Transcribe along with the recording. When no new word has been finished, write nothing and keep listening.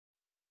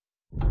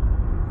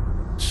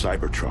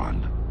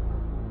CYBERTRON,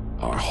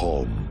 our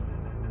home.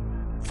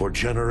 For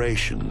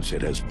generations,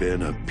 it has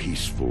been a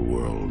peaceful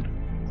world,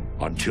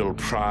 until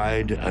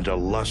pride and a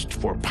lust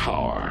for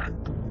power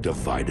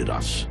divided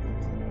us.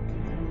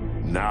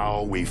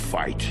 Now we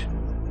fight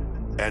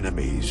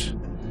enemies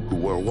who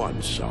were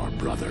once our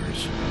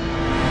brothers.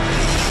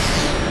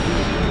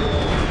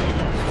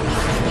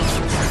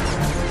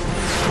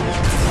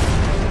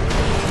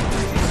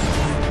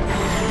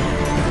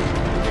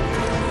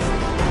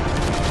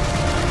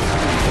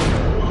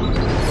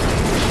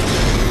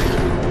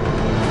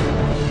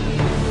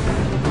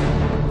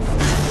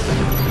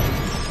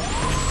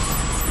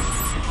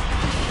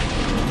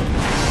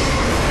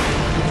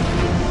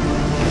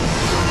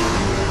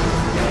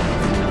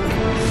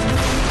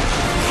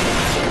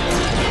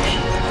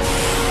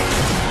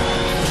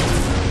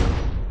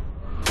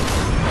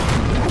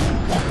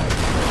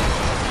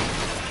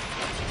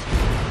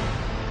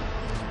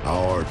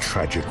 Our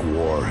tragic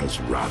war has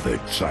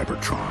ravaged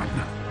CYBERTRON.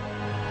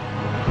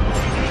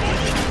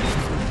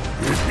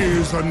 It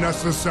is a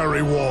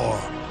necessary war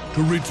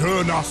to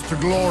return us to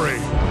glory.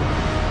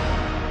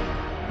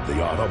 The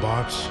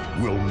Autobots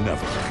will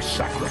never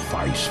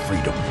sacrifice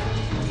freedom.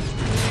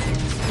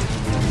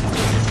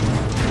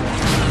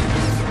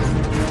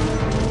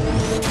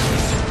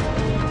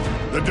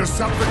 The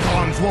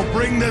Decepticons will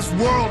bring this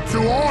world to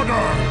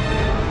order!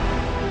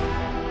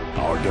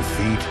 Our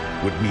defeat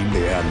would mean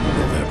the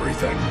end of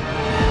everything.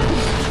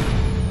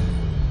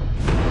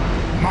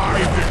 My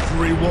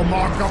victory will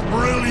mark a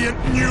brilliant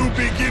new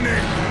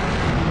beginning!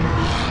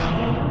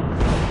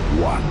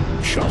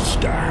 One shall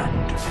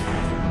stand.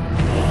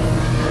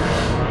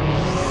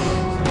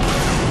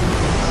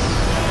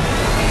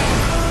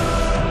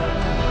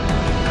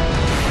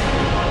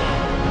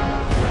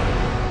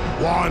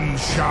 One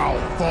shall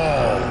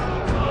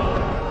fall.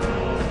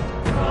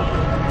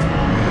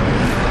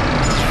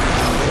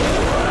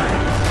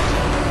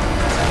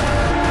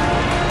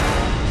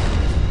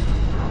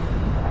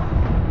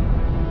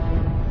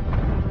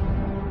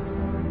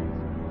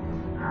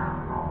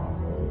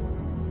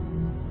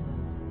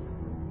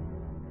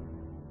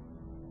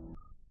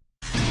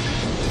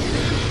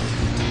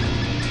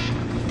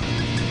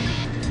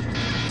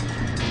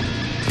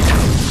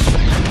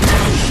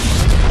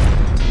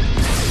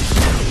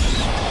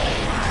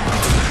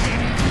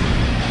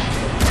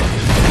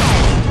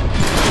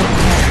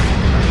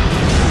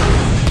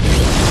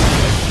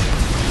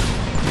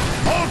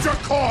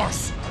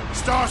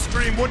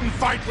 Starscream wouldn't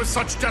fight with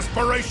such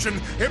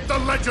desperation if the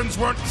legends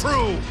weren't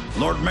true!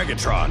 Lord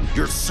Megatron,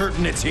 you're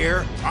certain it's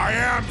here? I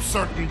am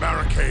certain,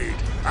 Barricade.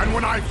 And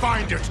when I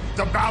find it,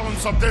 the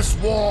balance of this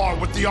war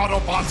with the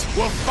Autobots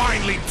will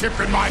finally tip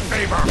in my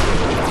favor!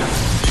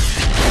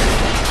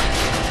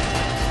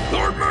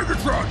 Lord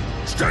Megatron,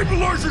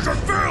 stabilizers are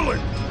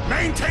failing!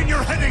 Maintain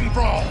your heading,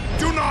 Brawl!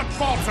 Do not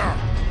falter!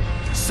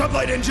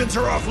 Sublight engines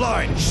are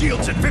offline,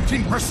 shields at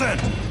 15%.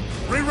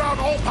 Reroute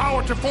all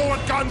power to forward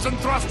guns and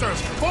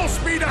thrusters. Full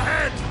speed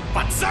ahead!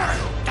 But sir,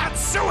 that's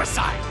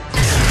suicide!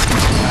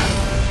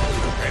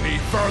 Any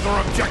further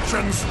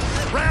objections?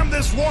 Ram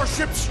this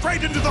warship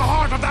straight into the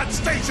heart of that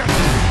station!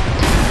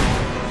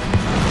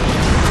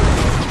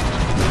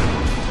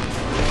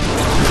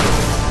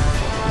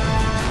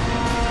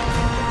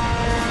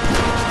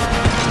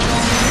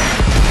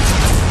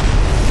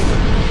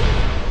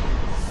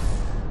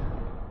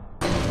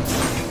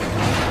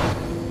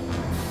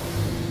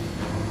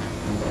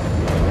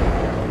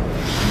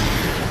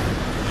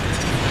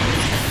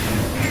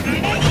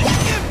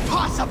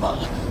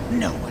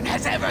 No one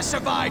has ever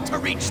survived to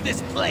reach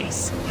this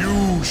place!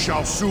 You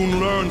shall soon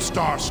learn,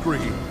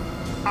 Starscream.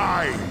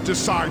 I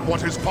decide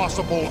what is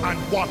possible and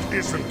what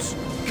isn't.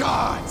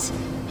 Guards!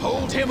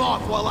 Hold him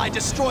off while I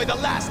destroy the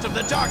last of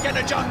the Dark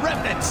Energon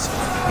remnants!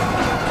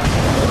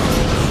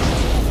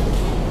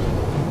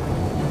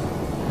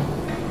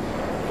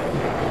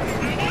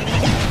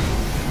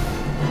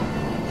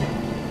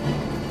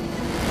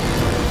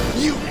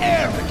 You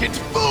arrogant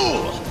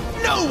fool!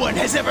 No one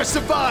has ever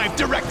survived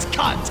direct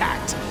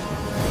contact!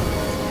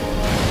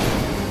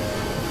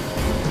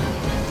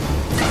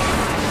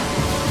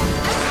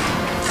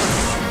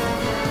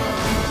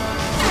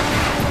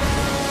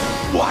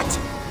 What?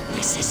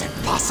 This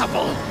isn't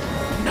possible!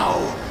 No!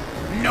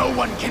 No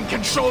one can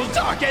control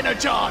Dark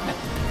Energon!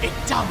 It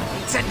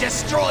dominates and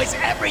destroys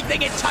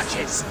everything it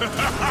touches!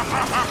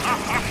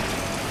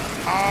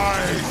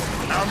 I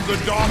am the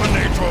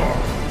Dominator!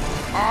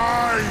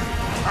 I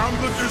am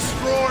the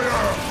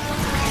Destroyer!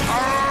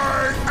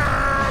 I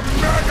am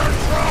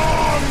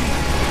Megatron!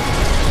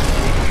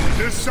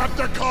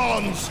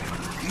 Decepticons,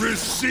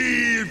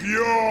 receive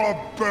your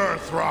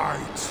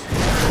birthright!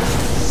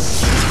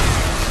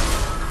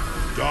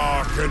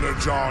 Dark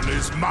Energon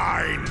is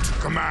mine to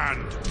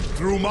command.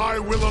 Through my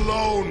will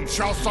alone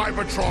shall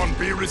CYBERTRON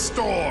be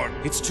restored.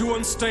 It's too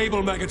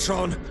unstable,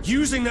 Megatron.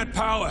 Using that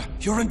power,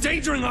 you're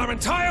endangering our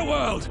entire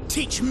world!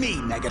 Teach me,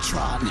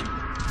 Megatron.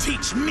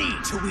 Teach me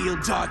to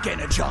wield Dark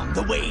Energon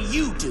the way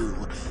you do,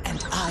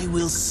 and I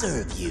will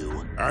serve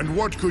you. And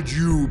what could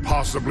you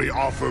possibly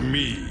offer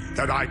me?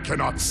 that I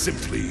cannot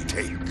simply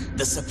take.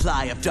 The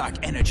supply of Dark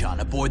Energon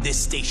aboard this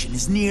station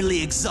is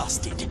nearly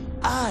exhausted.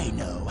 I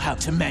know how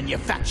to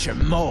manufacture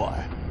more.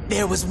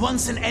 There was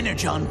once an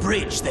Energon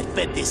bridge that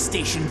fed this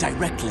station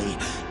directly.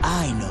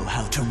 I know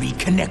how to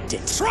reconnect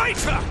it.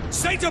 Traitor!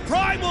 Zeta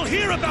Prime will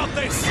hear about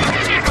this!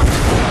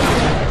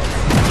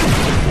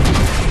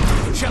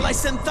 Shall I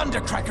send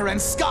Thundercracker and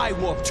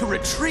Skywarp to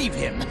retrieve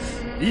him,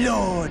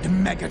 Lord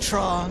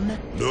Megatron?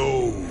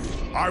 No.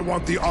 I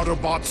want the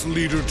Autobots'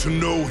 leader to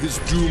know his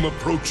doom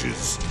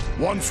approaches.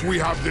 Once we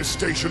have this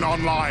station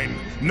online,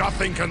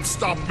 nothing can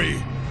stop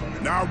me.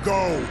 Now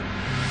go.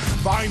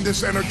 Find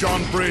this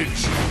Energon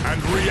bridge and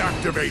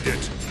reactivate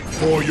it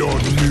for your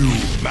new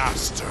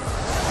master.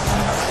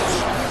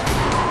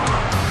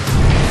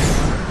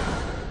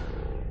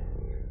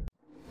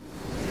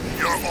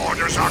 Your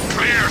orders are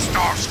clear,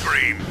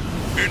 Starscream.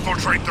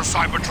 Infiltrate the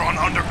Cybertron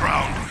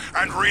underground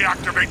and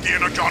reactivate the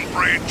Energon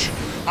bridge.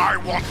 I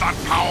want that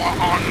power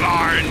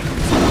online.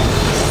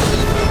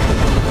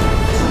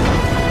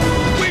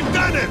 We've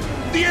done it!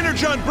 The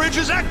Energon bridge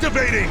is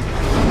activating!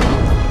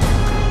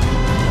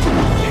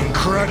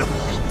 Incredible.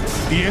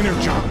 The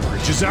Energon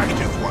bridge is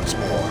active once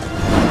more.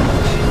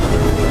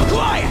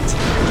 Quiet!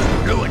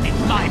 You're ruining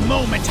my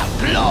moment of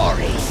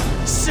glory!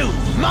 Soon,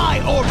 my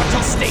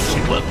orbital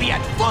station will be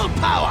at full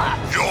power!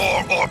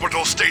 Your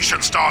orbital station,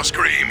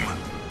 Starscream.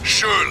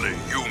 Surely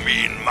you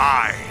mean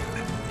mine.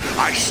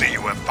 I see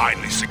you have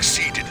finally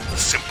succeeded in the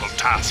simple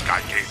task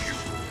I gave you.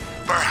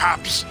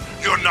 Perhaps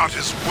you're not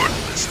as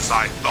worthless as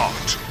I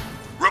thought.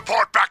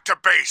 Report back to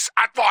base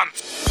at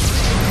once!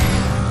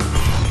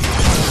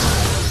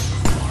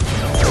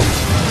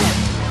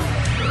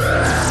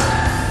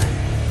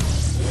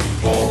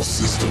 All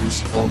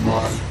systems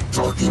online.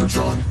 Dark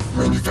Energon,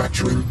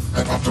 manufacturing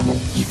at optimal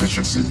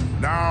efficiency.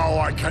 Now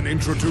I can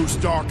introduce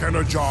Dark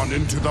Energon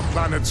into the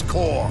planet's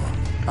core.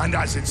 And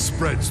as it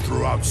spreads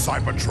throughout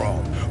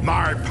Cybertron,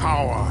 my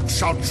power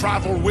shall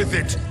travel with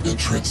it.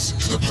 Entrance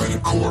to the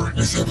planet core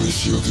is heavily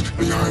shielded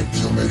behind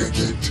the Omega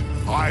Gate.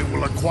 I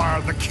will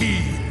acquire the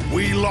key.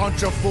 We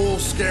launch a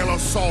full-scale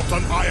assault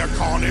on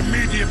Iacon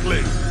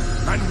immediately.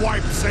 And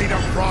wipe Zeta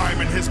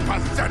Prime and his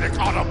pathetic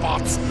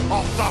Autobots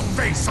off the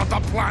face of the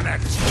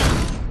planet!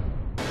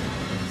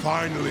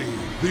 Finally,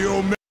 the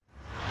Omega...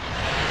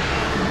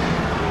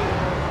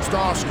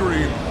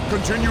 Starscream,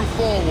 continue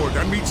forward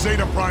and meet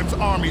Zeta Prime's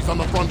armies on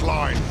the front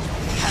line.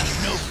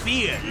 Have no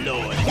fear,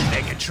 Lord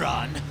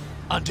Megatron.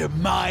 Under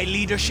my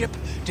leadership,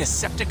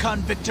 Decepticon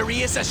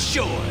victory is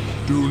assured.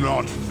 Do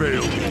not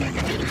fail me.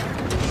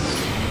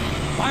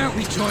 Why aren't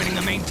we joining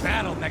the main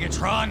battle,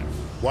 Megatron?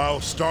 While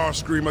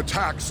Starscream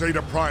attacks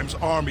Zeta Prime's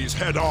armies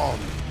head-on,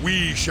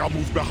 we shall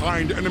move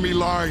behind enemy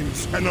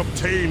lines and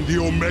obtain the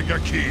Omega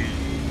Key.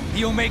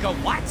 The Omega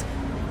what?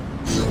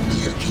 The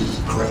Omega Key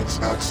grants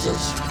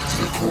access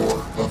to the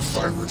core of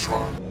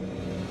Cybertron.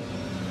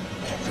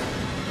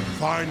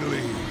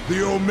 Finally,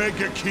 the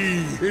Omega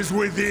Key is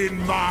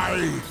within my...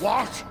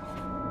 What?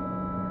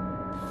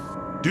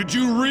 Did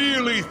you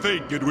really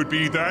think it would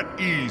be that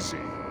easy?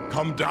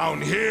 Come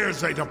down here,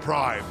 Zeta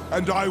Prime,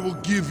 and I will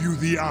give you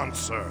the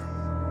answer.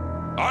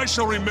 I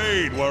shall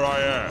remain where I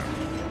am.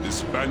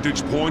 This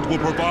vantage point will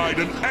provide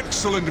an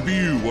excellent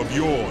view of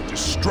your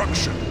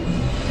destruction.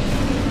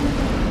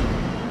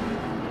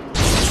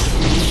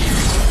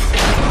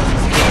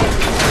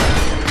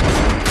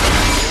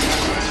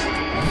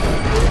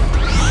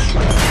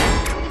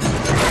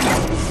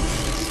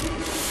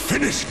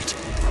 Finish it!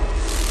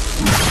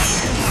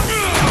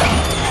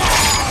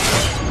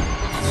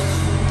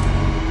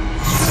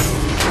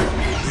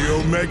 The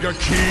Omega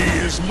Key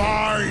is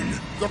mine!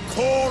 The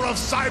core of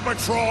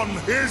Cybertron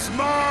is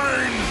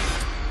mine!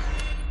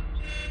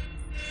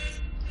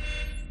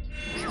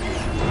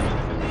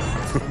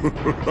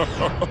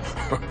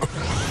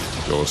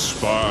 Your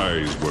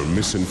spies were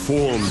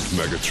misinformed,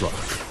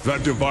 Megatron.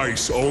 That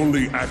device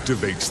only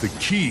activates the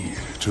key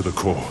to the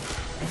core.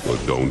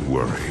 But don't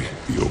worry,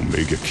 the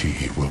Omega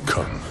Key will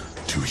come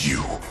to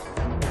you.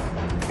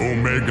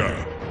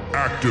 Omega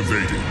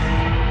activated.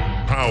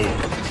 Power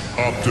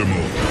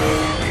optimal.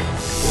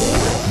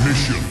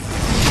 Mission: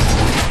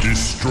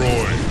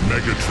 destroy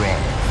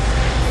Megatron.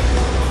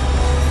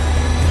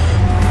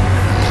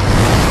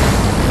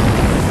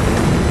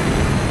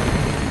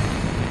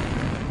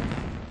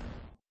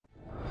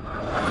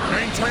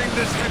 Maintain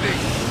this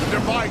heading. The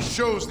device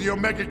shows the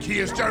Omega Key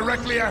is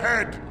directly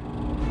ahead.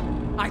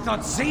 I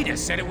thought Zeta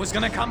said it was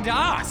gonna come to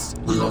us.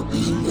 We are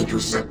being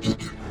intercepted.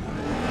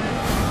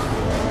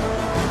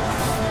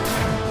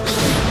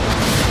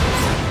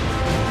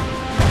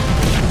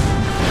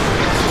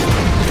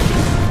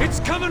 It's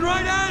coming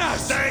right at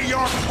us! Stay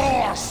your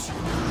course!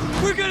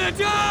 We're gonna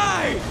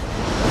die!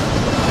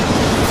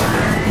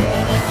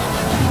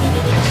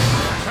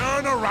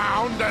 Turn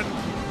around and...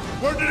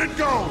 Where did it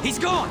go? He's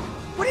gone!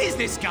 What is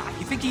this guy?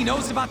 You think he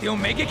knows about the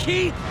Omega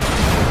Key?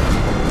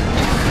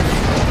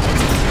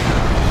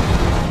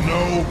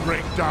 No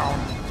breakdown.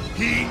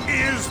 He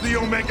is the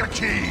Omega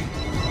Key.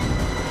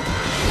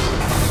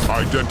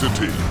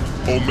 Identity: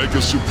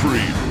 Omega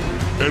Supreme.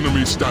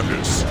 Enemy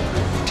status: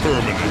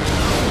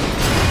 terminate.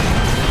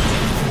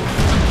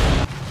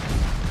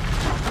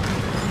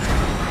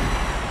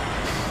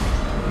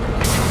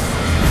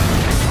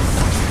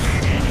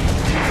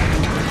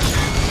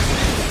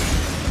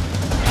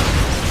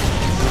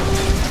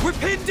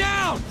 Pinned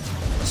down!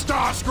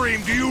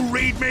 Starscream, do you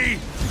read me?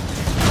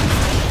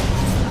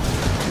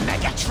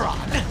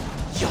 Megatron,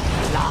 you're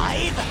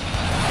alive?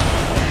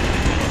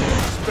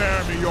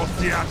 Spare me your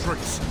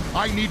theatrics.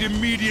 I need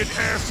immediate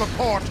air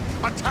support.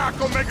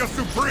 Attack Omega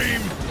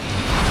Supreme!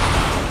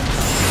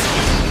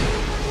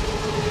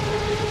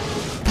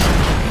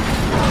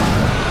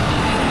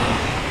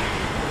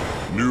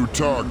 New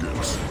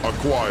targets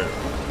acquired.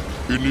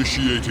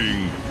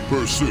 Initiating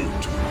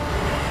pursuit.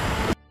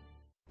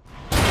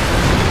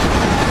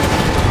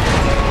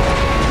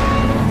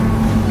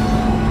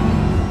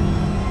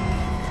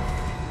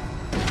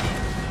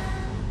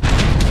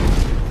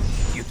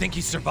 Think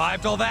he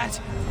survived all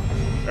that?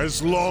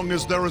 As long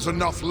as there is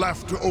enough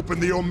left to open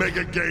the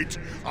Omega Gate,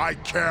 I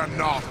care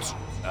not.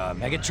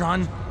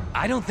 Megatron?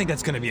 I don't think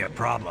that's gonna be a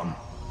problem.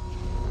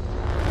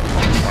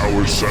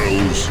 Power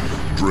cells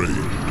drained.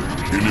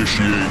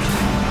 Initiate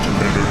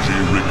energy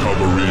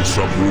recovery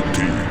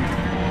subroutine.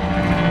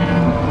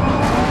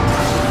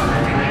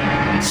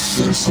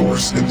 The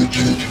source in the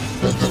gate,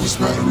 and those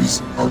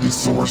batteries are the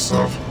source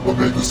of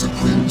Omega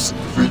Supreme's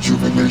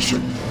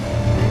rejuvenation.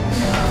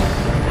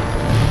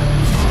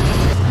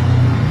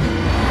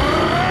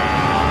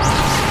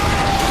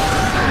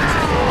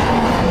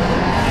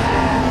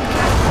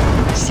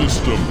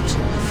 Systems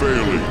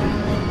failing.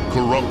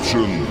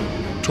 Corruption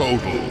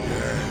total.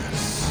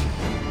 Yes.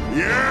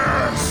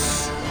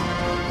 Yes!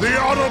 The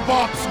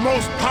Autobots'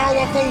 most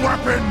powerful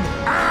weapon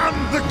and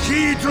the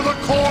key to the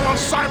core of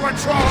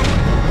Cybertron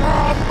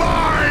are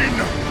mine!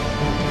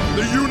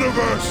 The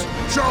universe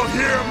shall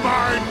hear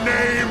my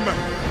name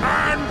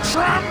and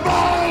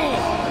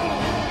tremble!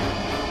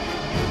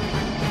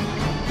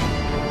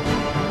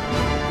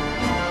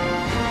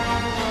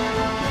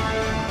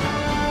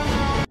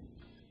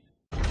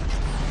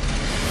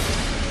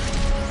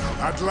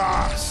 At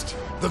last,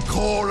 the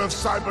core of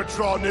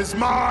Cybertron is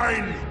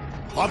mine!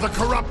 Are the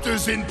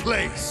corruptors in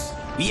place?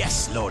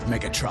 Yes, Lord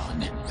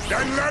Megatron.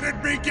 Then let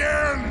it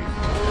begin!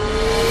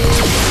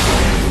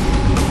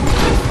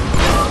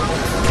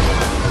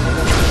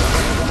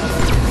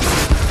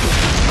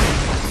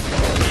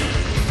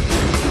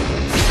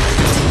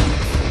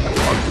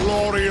 A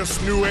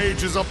glorious new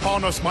age is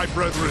upon us, my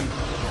brethren.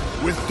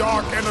 With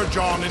Dark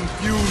Energon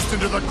infused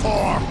into the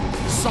core,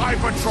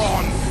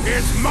 Cybertron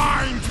is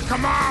mine to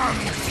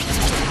command!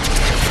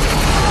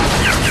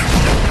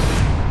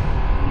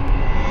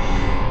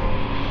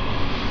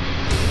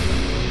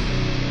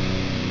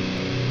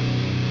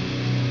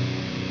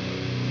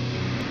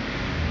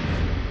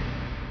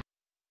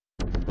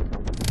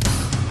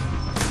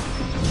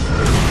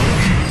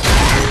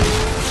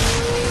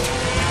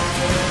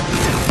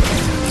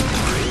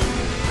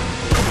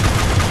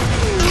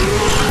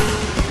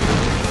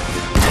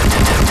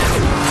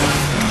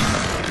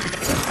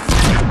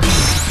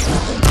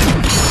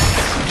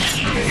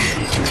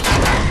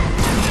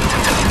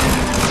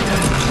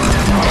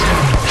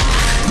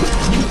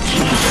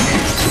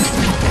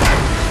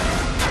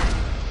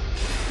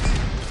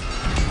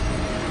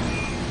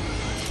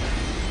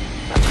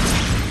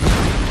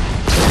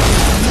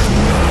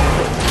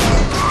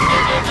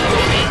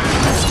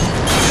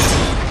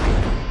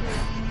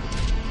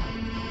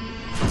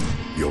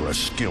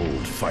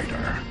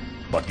 Fighter,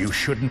 but you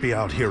shouldn't be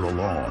out here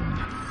alone.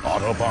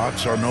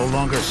 Autobots are no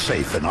longer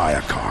safe in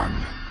Iacon.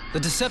 The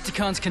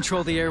Decepticons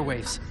control the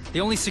airwaves.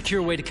 The only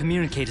secure way to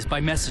communicate is by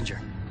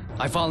messenger.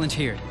 I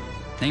volunteered.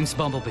 Name's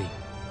Bumblebee.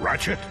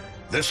 Ratchet,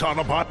 this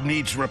Autobot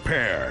needs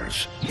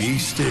repairs. Be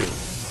still.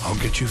 I'll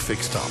get you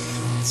fixed up.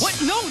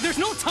 What? No, there's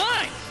no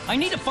time! I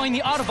need to find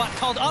the Autobot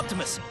called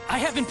Optimus. I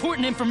have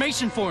important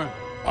information for him.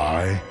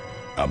 I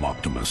am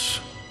Optimus.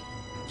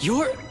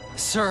 You're...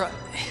 Sir,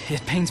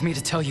 it pains me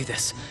to tell you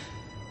this,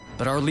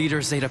 but our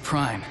leader, Zeta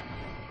Prime,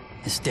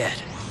 is dead.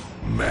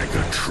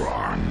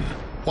 Megatron.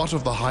 What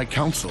of the High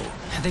Council?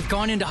 They've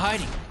gone into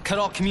hiding, cut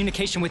all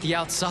communication with the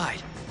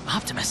outside.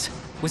 Optimus,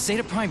 with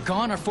Zeta Prime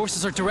gone, our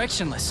forces are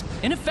directionless,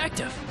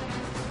 ineffective.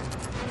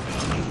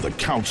 The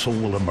Council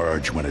will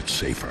emerge when it's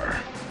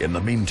safer. In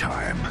the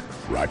meantime,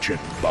 Ratchet,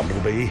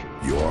 Bumblebee,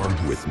 you're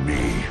with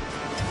me.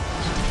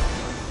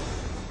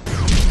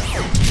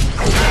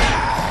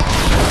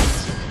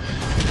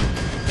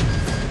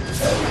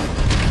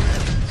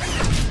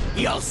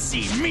 You'll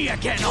see me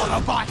again,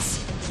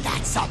 Autobots!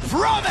 That's a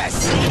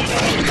promise!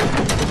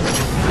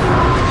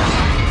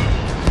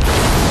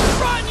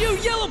 Run, you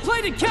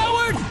yellow-plated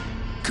coward!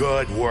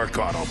 Good work,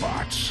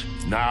 Autobots.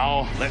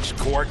 Now, let's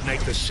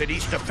coordinate the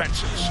city's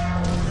defenses.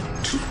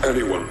 To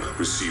anyone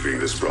receiving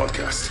this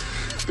broadcast,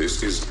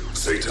 this is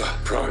Zeta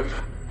Prime.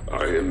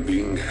 I am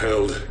being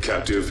held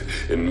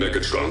captive in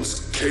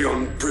Megatron's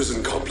Kaon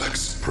prison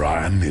complex.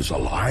 Prime is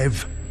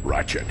alive?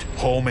 Ratchet,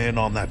 home in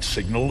on that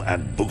signal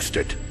and boost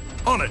it.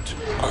 On it!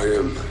 I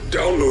am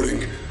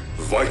downloading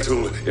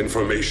vital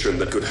information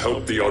that could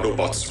help the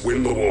Autobots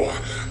win the war.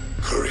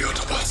 Hurry,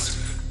 Autobots.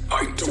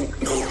 I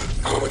don't know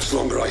how much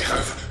longer I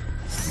have.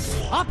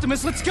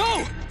 Optimus, let's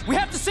go! We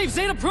have to save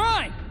Zeta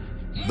Prime!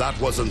 That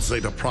wasn't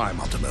Zeta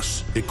Prime,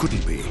 Optimus. It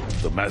couldn't be.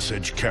 The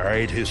message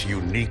carried his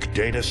unique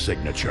data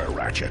signature,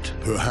 Ratchet.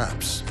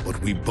 Perhaps, but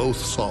we both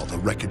saw the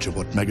wreckage of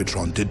what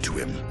Megatron did to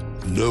him.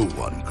 No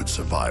one could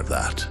survive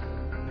that.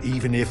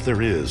 Even if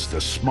there is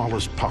the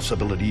smallest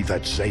possibility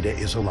that Zeta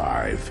is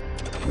alive,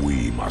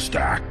 we must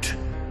act.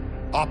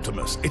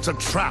 Optimus, it's a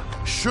trap.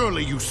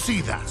 Surely you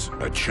see that.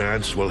 A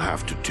chance we'll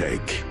have to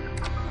take.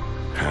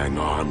 Hang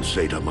on,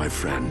 Zeta, my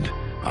friend.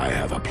 I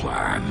have a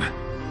plan.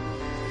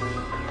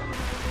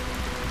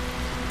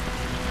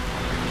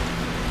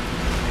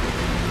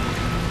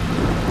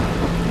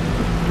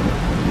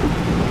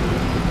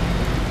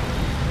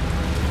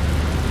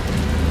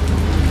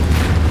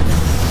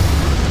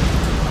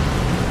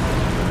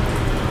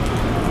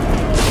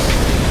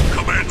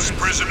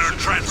 Prisoner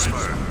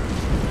transfer.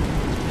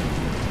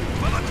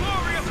 For the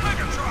glory of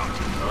Megatron!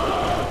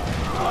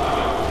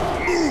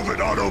 Move it,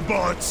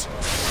 Autobots!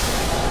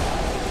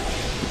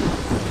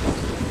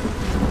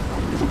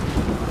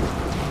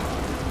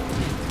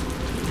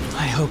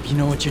 I hope you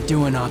know what you're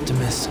doing,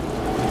 Optimus.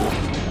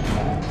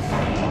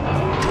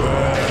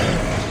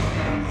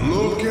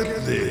 Look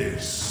at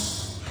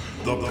this.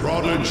 The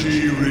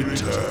Prodigy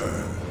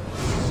returns.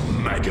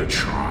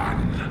 Megatron.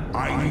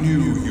 I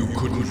knew you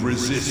couldn't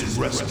resist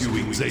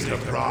rescuing Zeta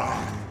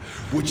Prime,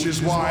 which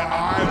is why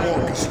I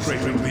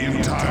orchestrated the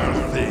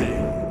entire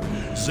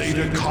thing.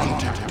 Zeta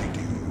contacted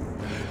you.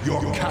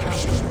 Your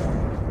capture.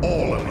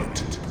 All of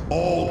it.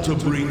 All to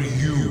bring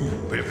you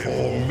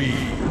before me.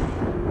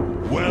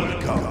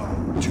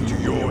 Welcome to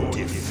your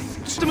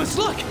defeat. Optimus,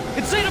 look!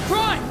 It's Zeta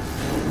Prime!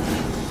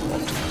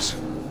 Optimus,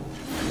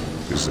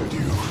 is that you?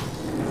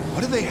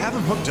 What do they have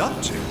him hooked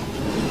up to?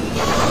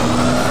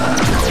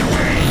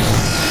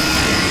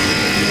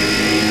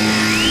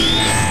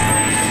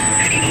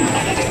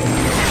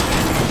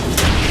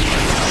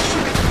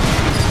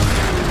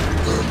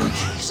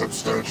 Damage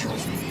substantial.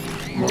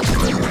 Must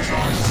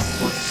energize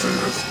with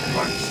Zeta's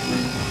light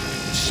stream.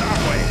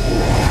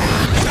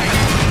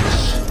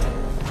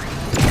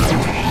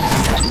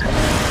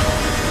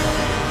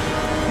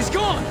 He's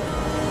gone!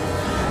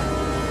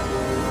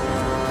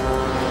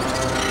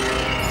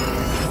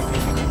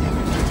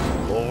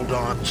 Hold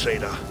on,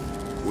 Zeta.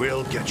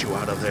 We'll get you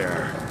out of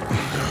there.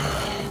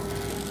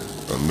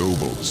 A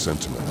noble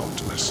sentiment,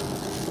 Optimus.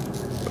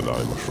 And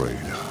I'm afraid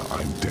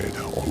I'm dead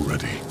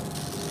already.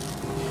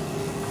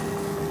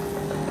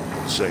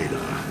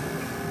 Zeta,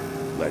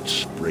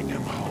 let's bring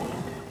him home.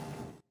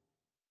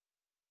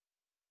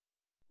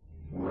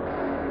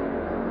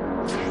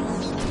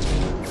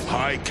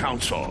 High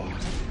Council,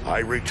 I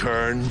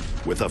return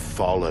with a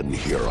fallen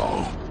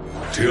hero.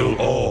 Till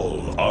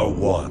all are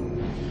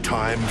one.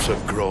 Times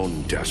have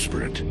grown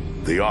desperate.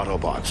 The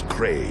Autobots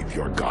crave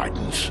your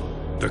guidance.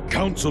 The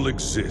Council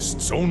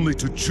exists only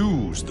to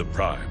choose the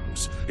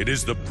Primes. It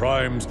is the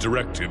Primes'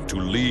 directive to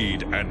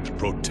lead and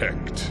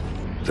protect.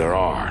 There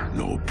are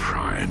no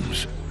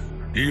primes.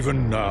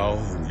 Even now,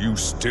 you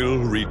still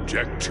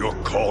reject your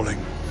calling?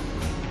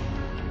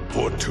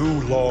 For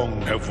too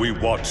long have we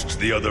watched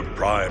the other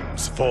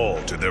Primes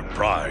fall to their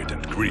pride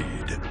and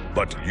greed.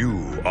 But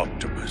you,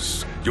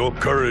 Optimus, your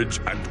courage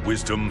and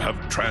wisdom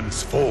have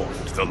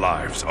transformed the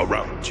lives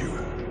around you.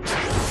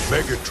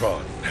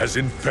 Megatron has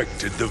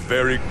infected the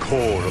very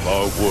core of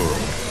our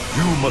world.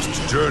 You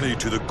must journey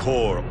to the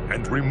core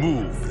and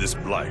remove this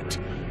blight.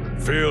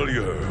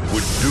 Failure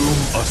would doom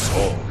us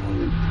all.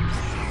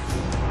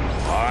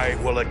 I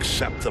will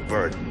accept the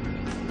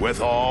burden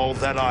with all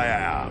that I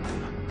am.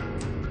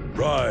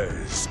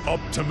 Rise,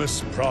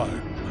 Optimus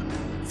Prime.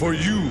 For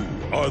you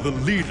are the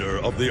leader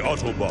of the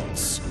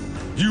Autobots.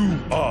 You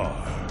are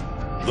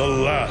the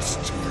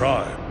last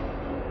Prime.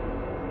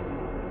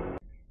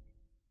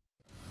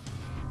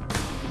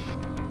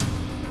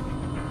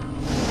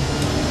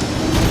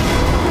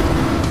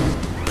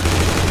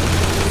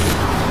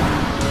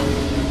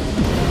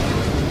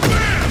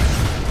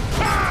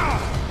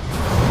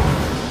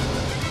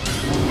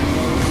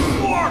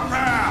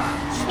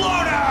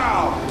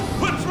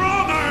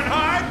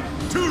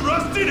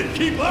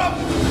 Keep up?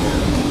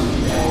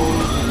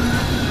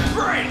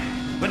 Great!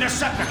 The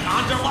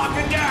Decepticons are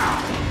locking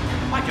down!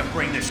 I can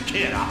bring this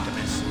kid,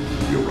 Optimus.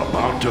 You're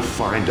about to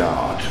find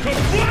out.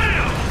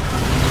 Kablam!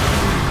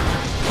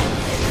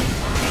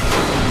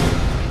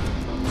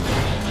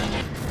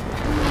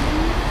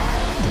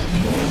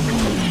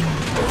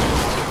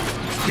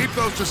 Keep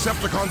those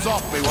Decepticons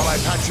off me while I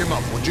patch him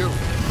up, would you?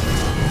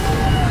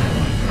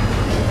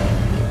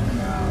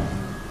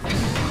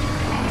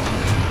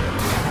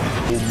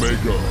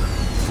 Omega.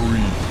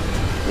 Free.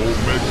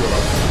 Omega.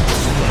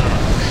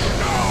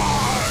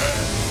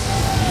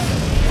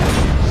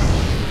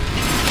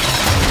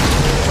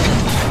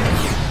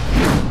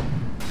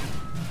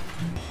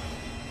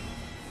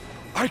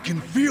 I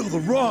can feel the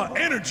raw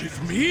energy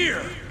from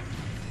here!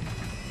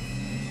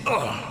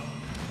 Ugh!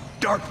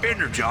 Dark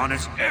Energon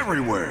is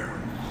everywhere!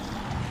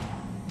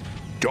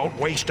 Don't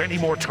waste any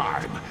more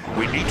time.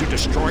 We need to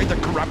destroy the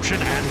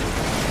corruption and...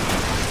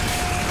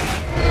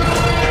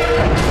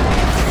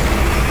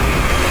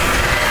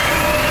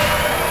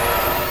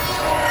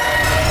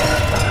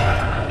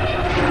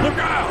 Look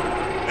out!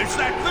 It's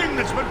that thing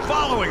that's been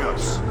following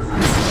us!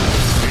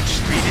 It's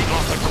feeding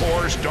off the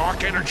core's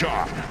dark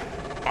energon.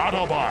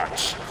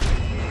 Autobots!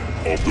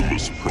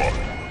 Optimus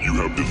Prime, you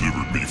have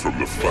delivered me from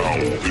the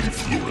foul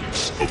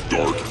influence of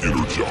Dark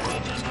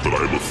Energon, but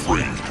I am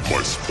afraid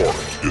my spark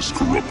is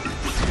corrupted.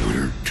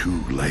 We're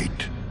too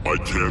late. I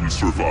can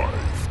survive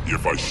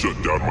if I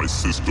shut down my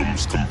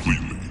systems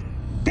completely,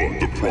 but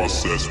the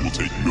process will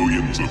take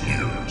millions of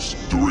years,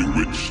 during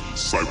which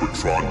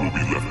Cybertron will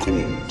be left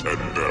cold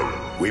and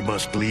barren. We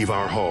must leave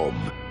our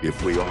home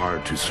if we are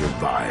to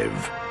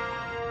survive.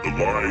 The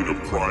line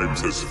of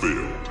primes has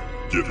failed,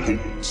 yet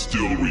hope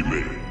still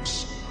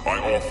remains. I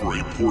offer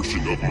a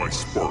portion of my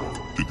spark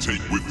to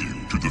take with you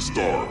to the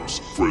stars.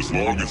 For as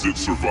long as it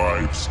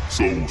survives,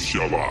 so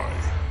shall I.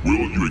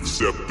 Will you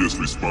accept this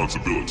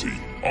responsibility,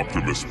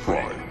 Optimus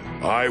Prime?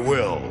 I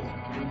will.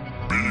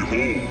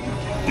 Behold,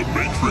 the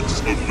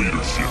Matrix of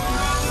Leadership.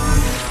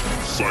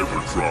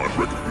 Cybertron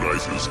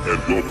recognizes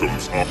and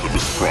welcomes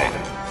Optimus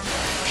Prime,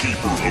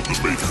 Keeper of the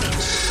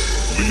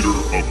Matrix, leader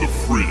of the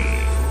free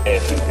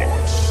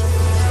Autobots.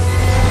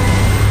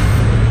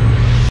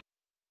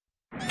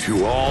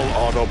 To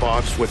all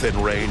Autobots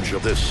within range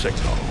of this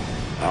signal,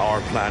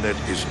 our planet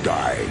is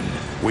dying.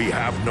 We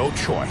have no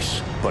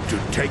choice but to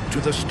take to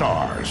the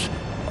stars.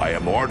 I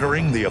am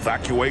ordering the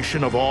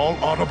evacuation of all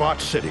Autobot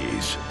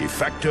cities,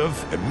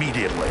 effective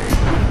immediately.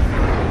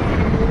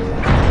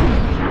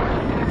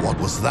 What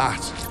was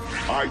that?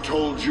 I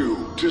told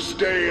you, to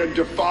stay and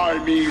defy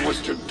me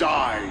was to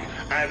die,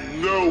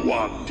 and no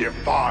one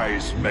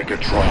defies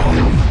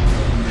Megatron.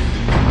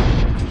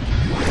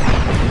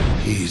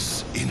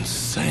 He's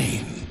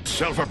insane.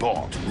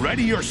 Silverbolt,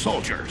 ready your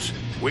soldiers.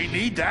 We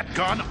need that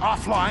gun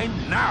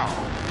offline now.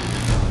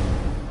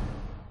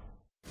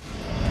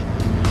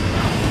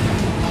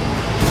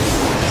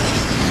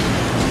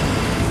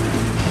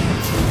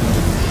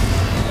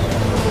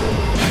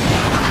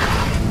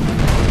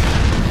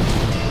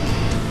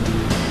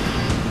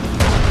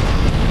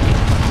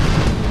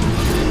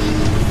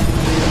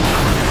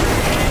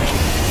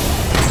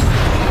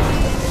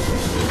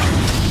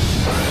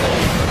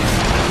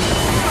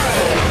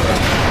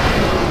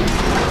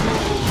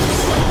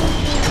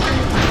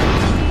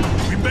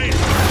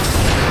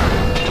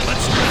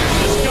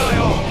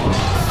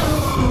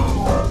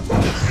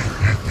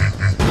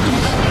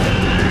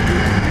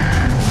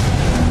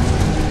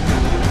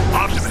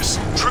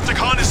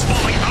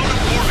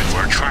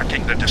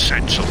 The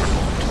descent,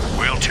 Silverbolt.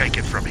 We'll take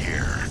it from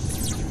here.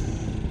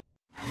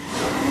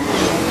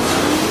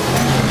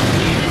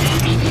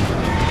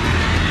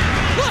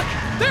 Look!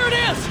 There it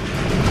is!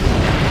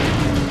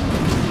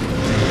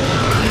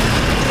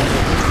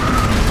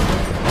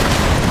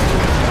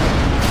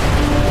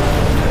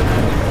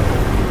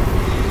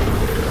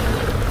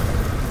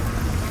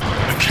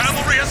 The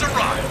cavalry has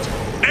arrived.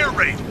 Air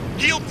raid.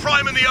 Heal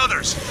Prime and the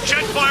others.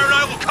 Jetfire and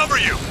I will cover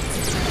you.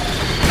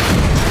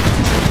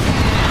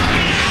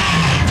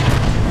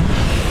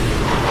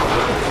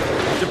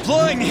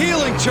 Deploying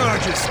healing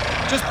charges!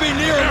 Just be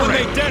near them when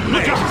they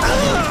detonate!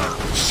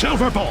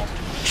 Silverbolt!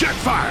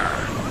 Jetfire!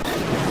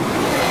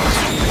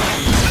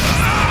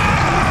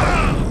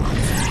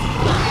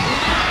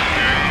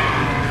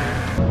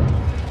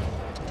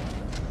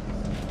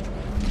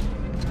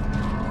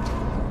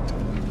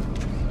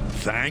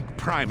 Thank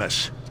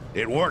Primus.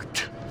 It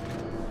worked.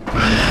 You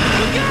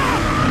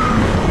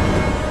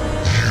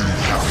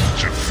haven't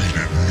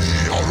defeated me,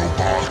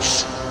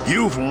 Autobots.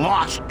 You've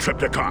lost,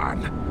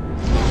 Trypticon.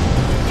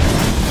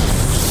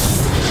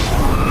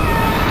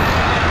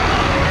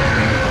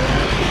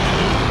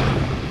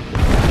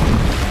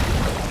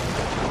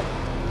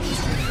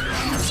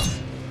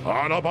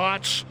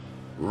 Autobots,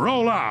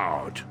 roll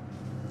out!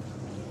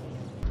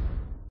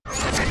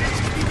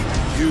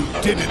 You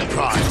did it,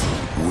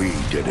 Prime. We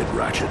did it,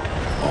 Ratchet.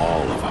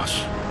 All of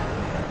us.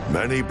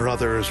 Many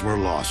brothers were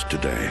lost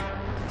today,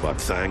 but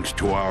thanks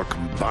to our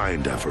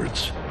combined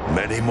efforts,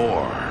 many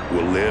more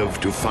will live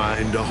to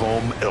find a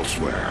home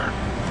elsewhere.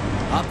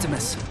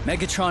 Optimus,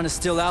 Megatron is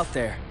still out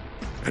there.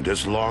 And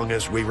as long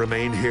as we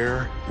remain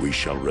here, we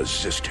shall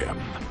resist him.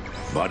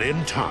 But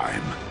in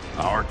time,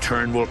 our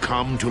turn will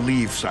come to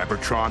leave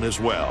Cybertron as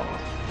well.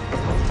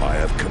 I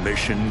have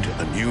commissioned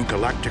a new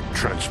galactic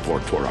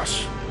transport for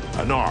us,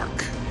 an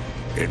Ark,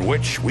 in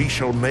which we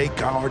shall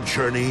make our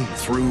journey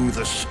through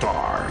the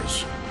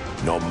stars.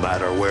 No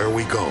matter where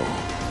we go,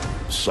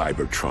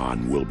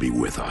 Cybertron will be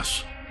with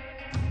us.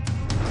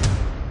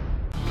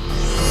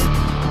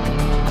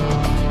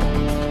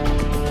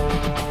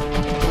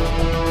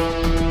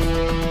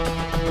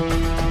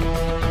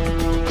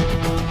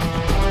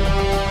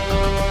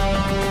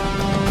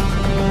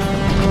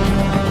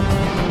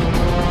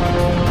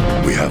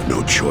 We have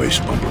no choice,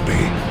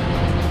 Bumblebee.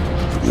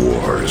 The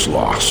war is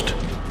lost.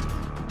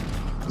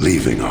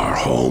 Leaving our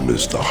home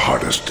is the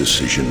hardest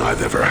decision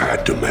I've ever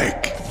had to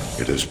make.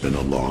 It has been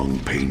a long,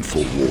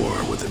 painful war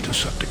with the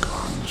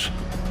Decepticons.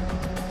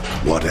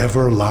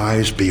 Whatever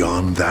lies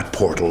beyond that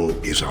portal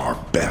is our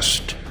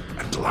best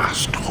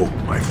last hope,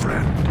 my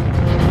friend.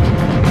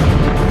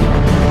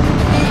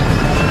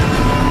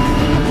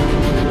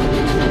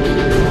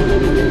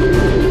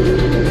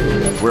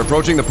 We're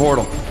approaching the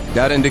portal.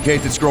 Data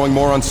indicates it's growing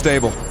more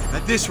unstable.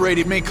 At this rate,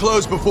 it may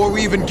close before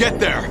we even get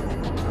there.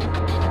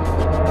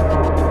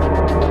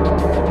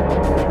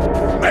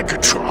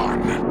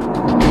 Megatron.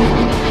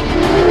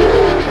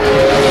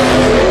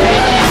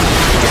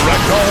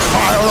 Direct all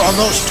fire on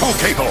those tow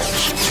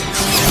cables.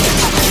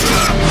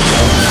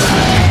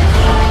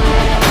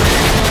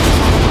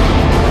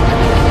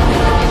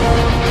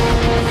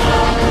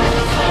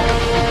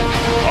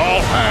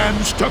 All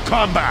hands to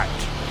combat.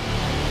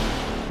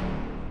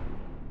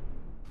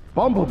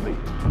 Bumblebee,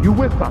 you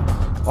with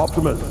us?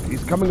 Optimus,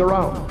 he's coming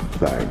around.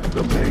 Thank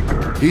the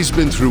Maker. He's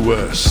been through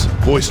worse.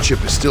 Voice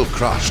chip is still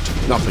crushed.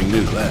 Nothing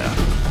new there.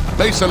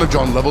 Base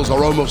energon levels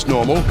are almost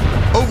normal.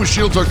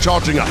 Overshields are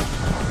charging up.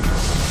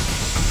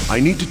 I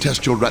need to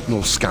test your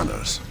retinal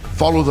scanners.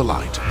 Follow the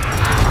light.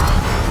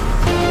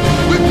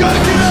 We've got to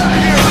get out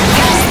of here!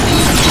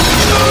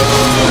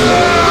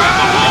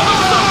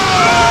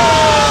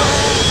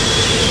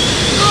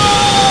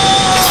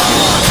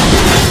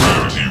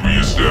 Priority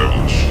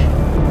reestablished.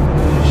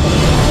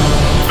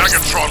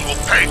 Megatron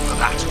will pay for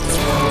that.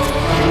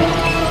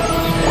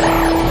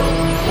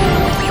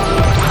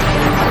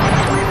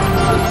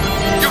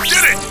 You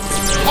did it!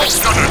 Pulse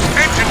gunners,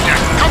 engine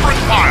deck,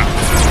 covering fire.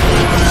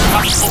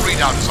 Tactical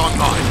readout is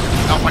online.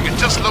 Now if I can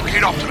just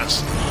locate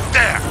Optimus.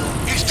 There!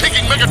 He's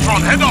taking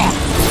Megatron head on!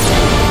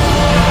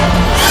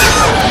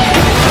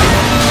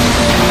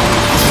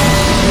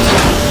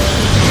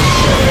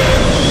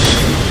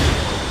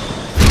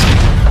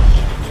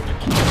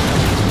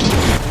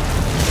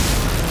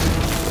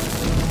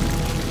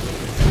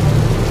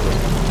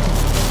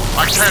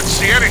 I can't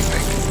see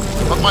anything,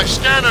 but my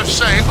scanners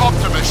say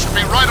Optimus should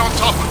be right on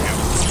top of you.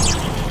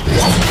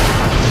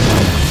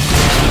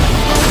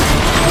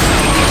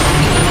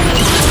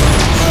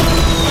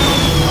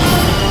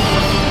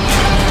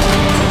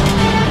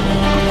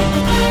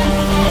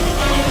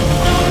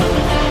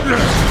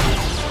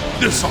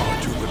 This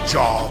ought to do the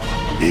job.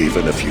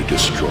 Even if you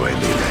destroy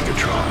me,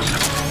 Megatron,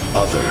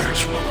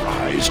 others will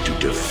rise to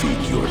defeat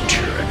your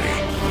tyranny.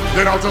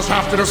 Then I'll just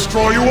have to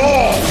destroy you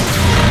all!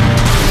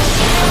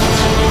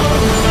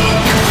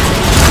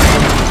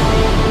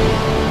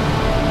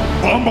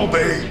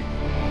 Bumblebee!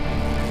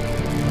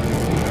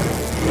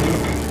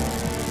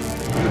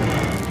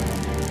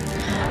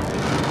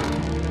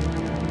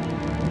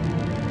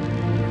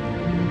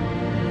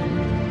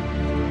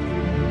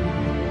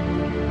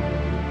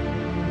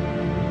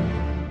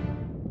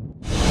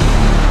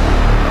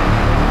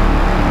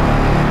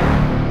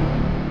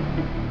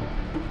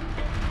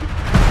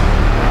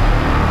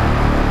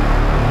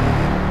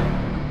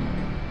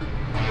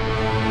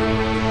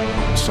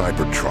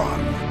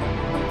 CYBERTRON,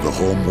 the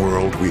home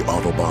world we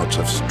Autobots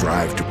have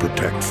strived to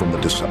protect from the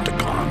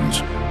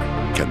Decepticons,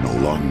 can no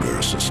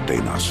longer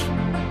sustain us.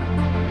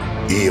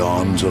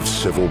 Eons of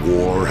civil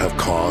war have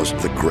caused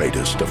the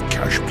greatest of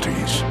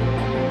casualties.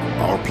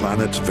 Our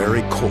planet's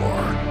very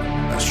core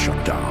has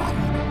shut down,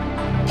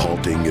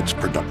 halting its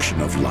production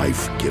of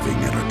life-giving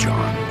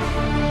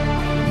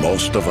energon.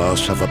 Most of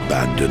us have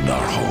abandoned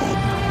our home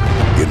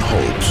in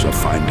hopes of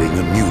finding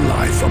a new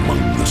life among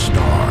the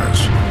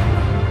stars.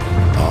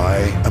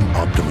 I am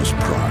Optimus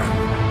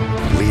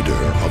Prime,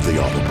 leader of the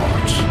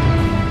Autobots.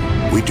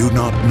 We do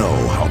not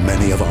know how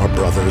many of our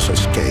brothers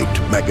escaped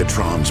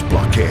Megatron's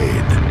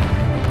blockade.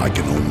 I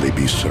can only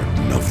be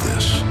certain of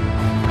this.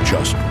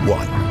 Just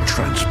one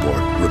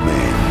transport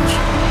remains.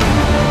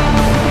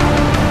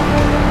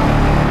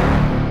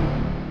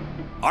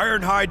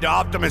 Ironhide to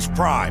Optimus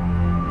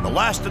Prime. The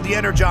last of the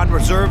Energon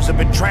reserves have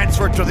been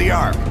transferred to the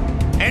Ark.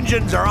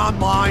 Engines are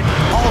online,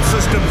 all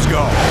systems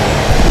go.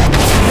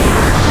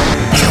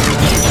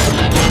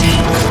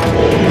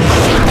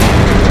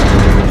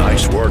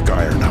 Nice work,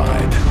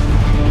 Ironhide.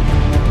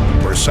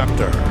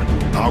 Perceptor,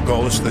 how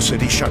goes the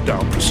city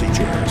shutdown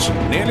procedures?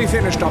 Nearly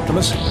finished,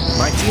 Optimus.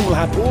 My team will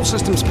have all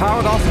systems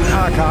powered off and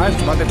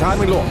archived by the time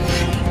we launch.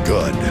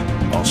 Good.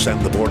 I'll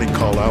send the boarding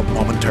call out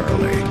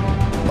momentarily.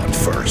 But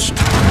first...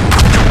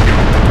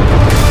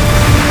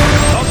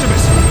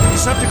 Optimus,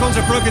 Decepticons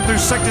have broken through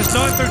sectors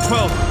 9 through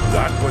 12.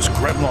 That was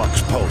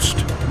Grimlock's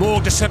post. More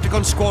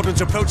Decepticon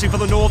squadrons approaching from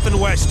the north and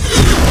west.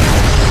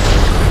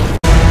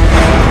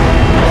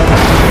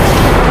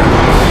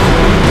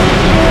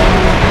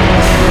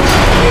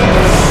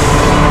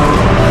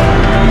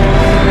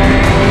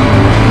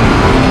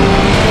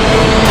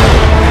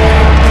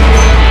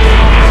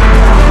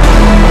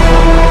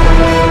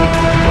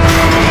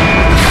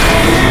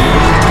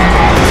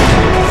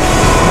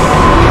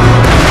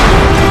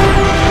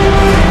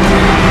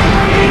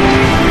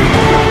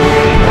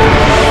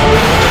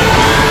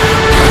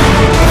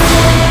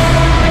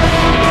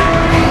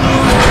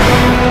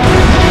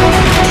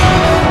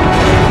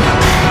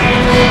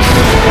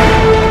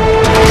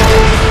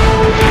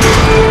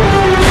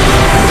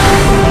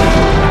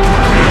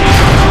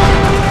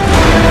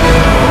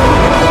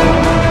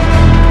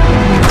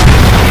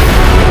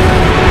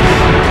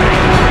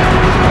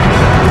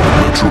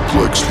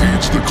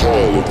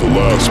 call of the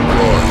last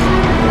prime.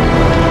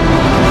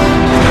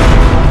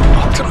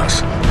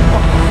 Optimus,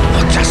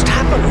 what just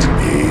happened?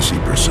 Easy,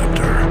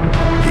 Perceptor.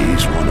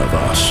 He's one of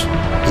us.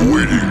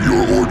 Awaiting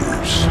your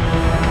orders.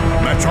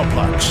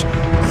 Metroplex,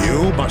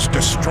 you must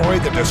destroy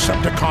the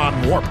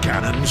Decepticon warp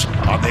cannons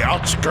on the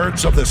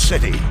outskirts of the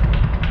city.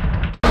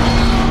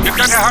 You've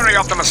got to hurry,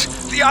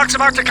 Optimus. The Ark's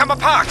about to come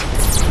apart.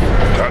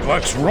 Then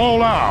let's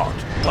roll out.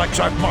 Lex,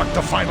 I've marked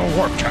the final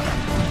warp cannon.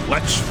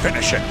 Let's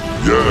finish it.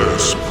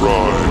 Yes,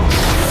 Prime.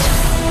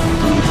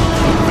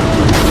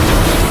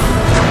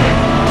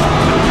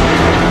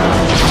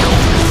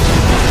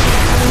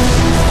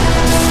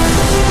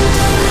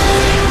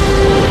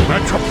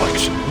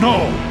 Metroplex,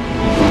 no!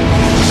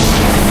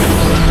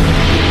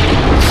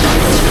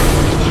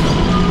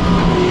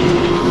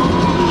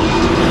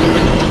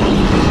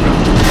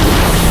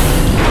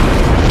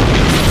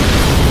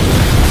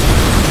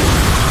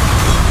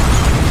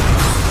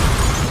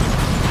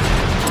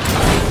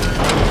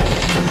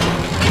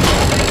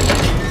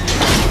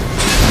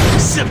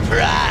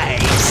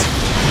 Surprise!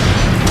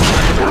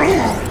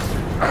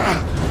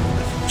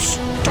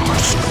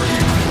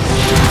 Starscream.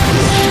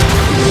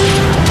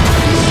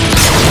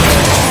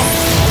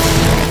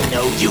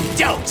 No, you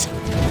don't!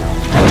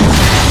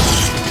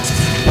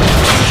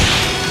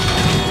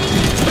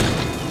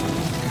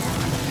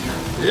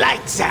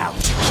 Lights out!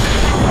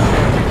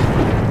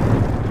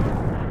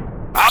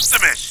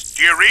 Optimus,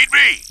 do you read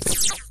me?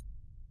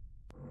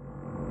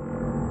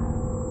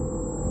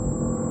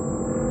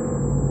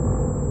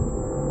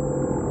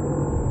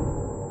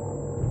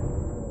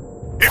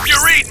 If you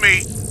read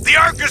me, the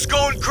Ark is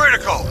going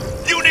critical.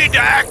 You need to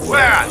act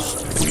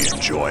fast. We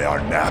enjoy our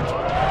nap.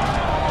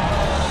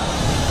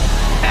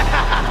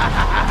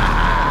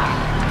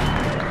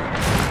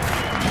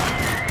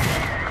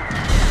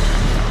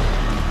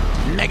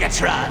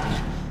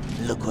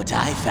 Megatron, look what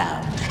I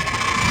found.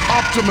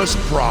 Optimus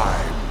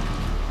Prime.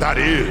 That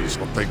is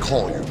what they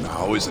call you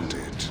now, isn't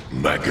it?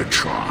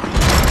 Megatron.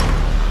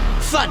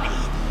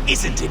 Funny,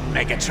 isn't it,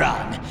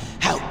 Megatron?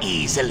 How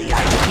easily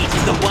I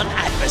defeated the one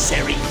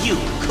adversary you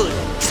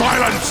couldn't.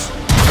 Silence!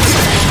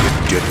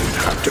 It didn't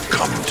have to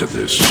come to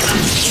this.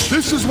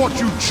 This is what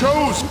you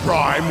chose,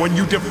 Prime, when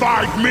you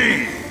defied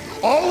me.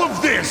 All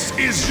of this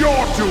is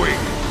your doing.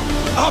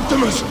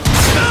 Optimus!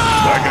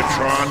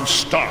 Megatron,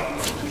 stop.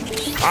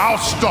 I'll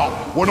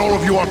stop when all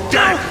of you are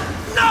dead.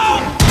 No!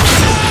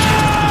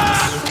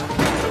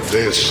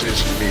 This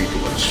is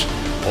needless.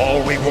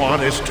 All we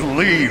want is to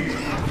leave.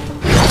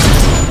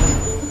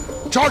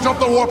 Charge up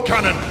the warp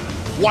cannon.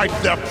 Wipe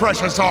their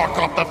precious Ark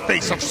off the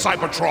face of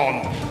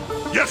Cybertron.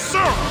 Yes,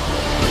 sir!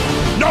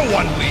 No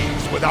one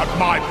leaves without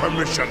my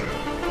permission.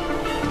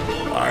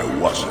 I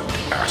wasn't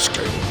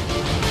asking.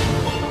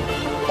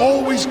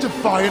 Always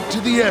defiant to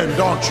the end,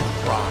 aren't you,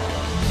 Prime?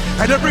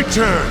 At every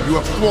turn, you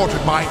have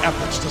thwarted my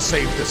efforts to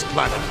save this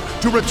planet,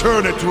 to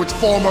return it to its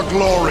former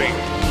glory.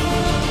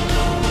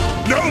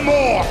 No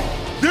more!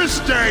 This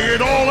day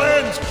it all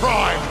ends,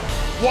 Prime!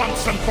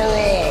 Once and for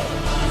all!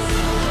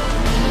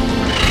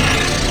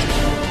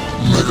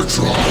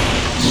 Megatron,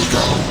 look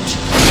out!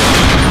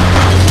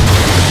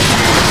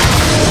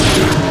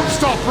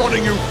 Stop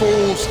running, you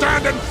fool!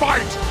 Stand and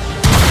fight!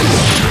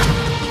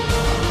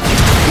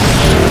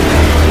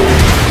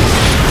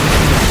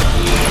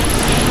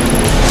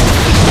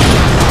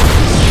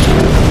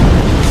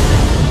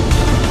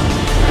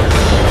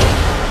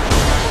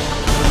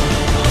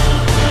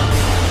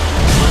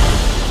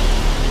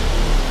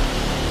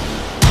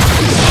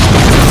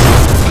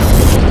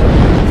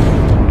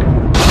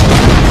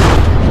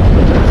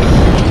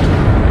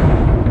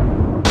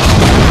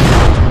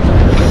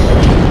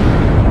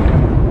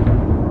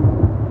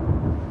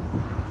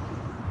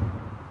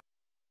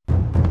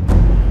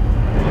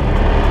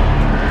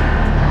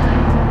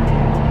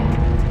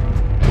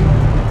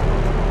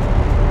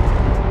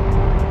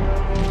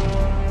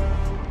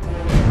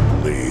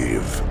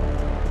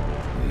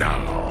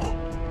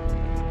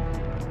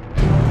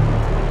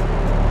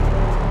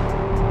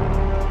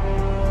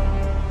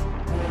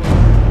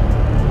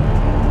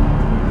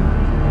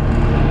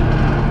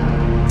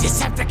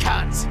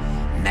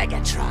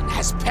 Megatron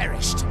has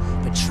perished,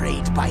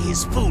 betrayed by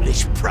his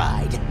foolish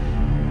pride.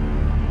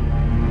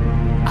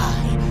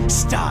 I,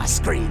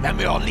 Starscream, am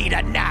your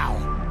leader now.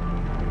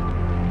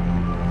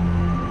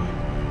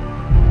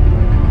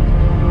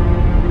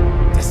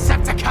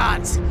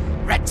 Decepticons,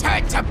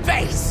 return to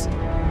base!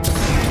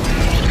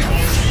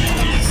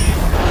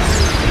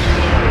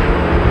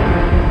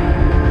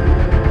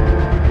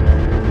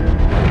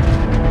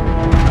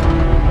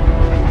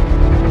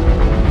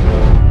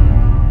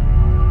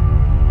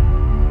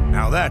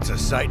 That's a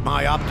sight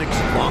my optics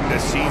have longed to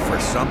see for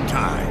some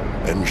time.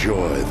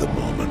 Enjoy the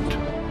moment.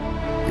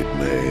 It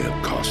may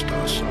have cost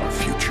us our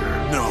future.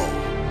 No.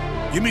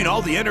 You mean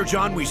all the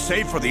energon we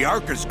saved for the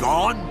Ark is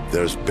gone?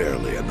 There's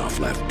barely enough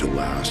left to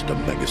last a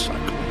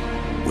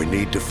megacycle. We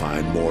need to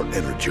find more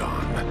energon,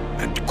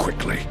 and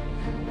quickly.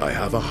 I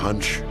have a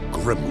hunch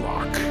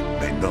Grimlock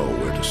may know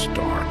where to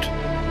start.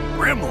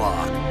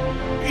 Grimlock?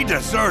 He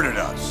deserted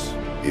us.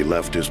 He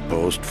left his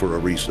post for a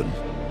reason.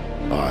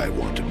 I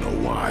want to know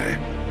why.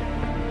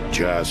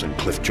 Jazz and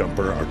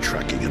Cliffjumper are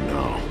tracking him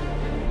now.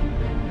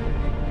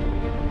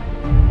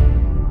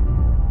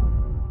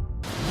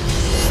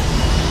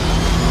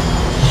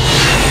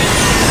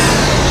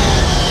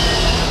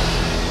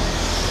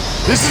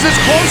 This is as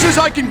close as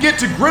I can get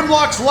to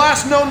Grimlock's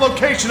last known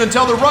location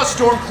until the rust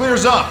storm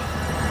clears up.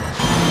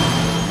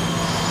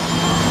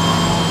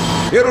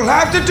 It'll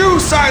have to do,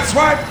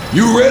 Sideswipe.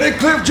 You ready,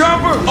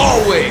 Cliffjumper?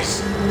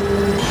 Always.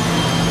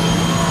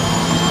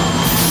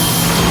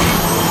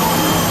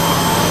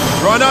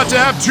 Try not to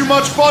have too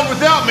much fun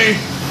without me.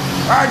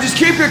 Alright, just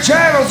keep your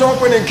channels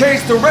open in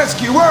case the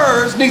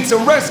rescuers need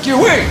some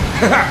rescuing.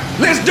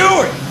 Let's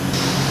do it.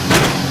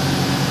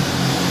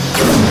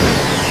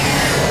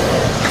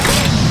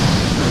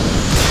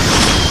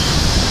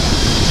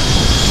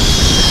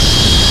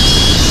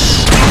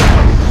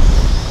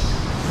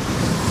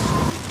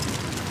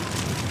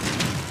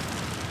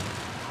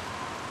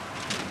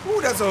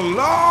 That's a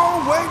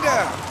long way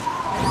down.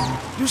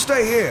 You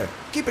stay here.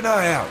 Keep an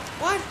eye out.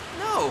 What?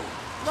 No.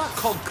 I'm not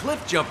called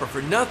Cliffjumper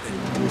for nothing.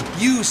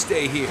 You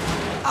stay here.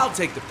 I'll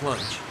take the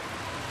plunge.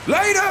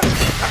 Later!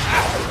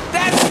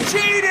 That's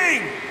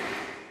cheating!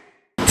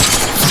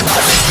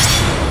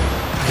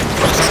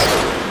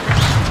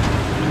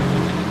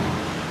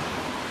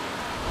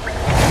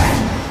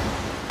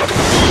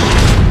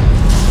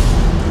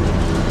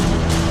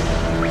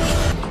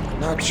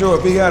 Not sure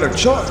if he had a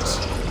choice.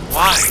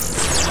 Why?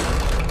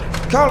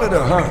 Call it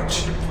a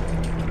hunch.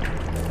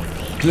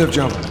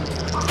 Cliffjumper,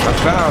 I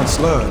found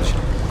Sludge.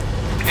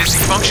 Is he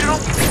functional?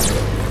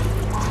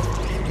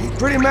 He's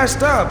pretty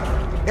messed up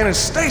in a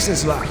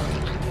stasis lock.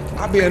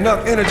 Might be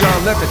enough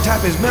energon left to tap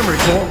his memory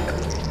core.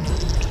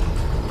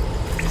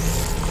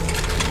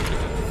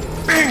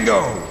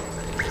 Bingo!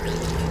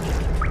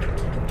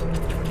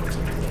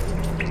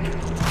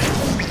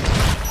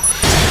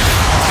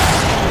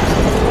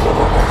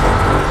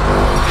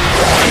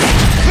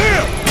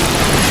 Clear!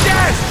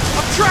 Yes!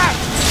 I'm trapped!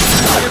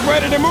 Get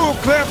ready to move,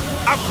 Cliff.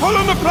 I'm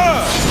pulling the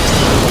plug.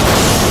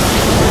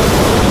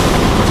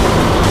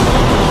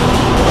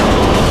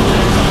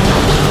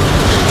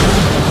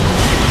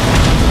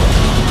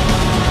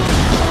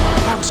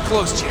 That was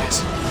close,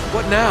 Jazz.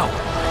 What now?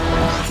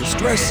 The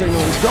stress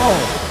signal is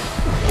gone.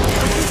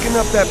 I'm picking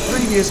up that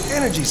previous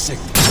energy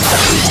signal.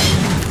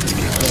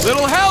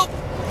 Little help!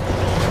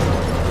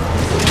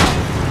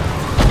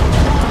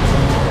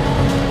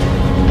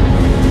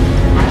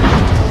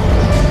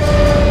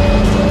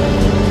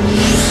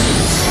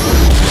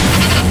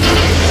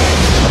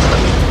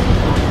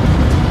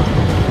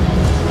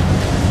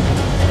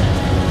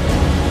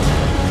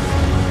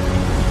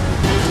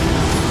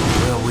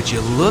 Would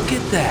you look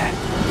at that?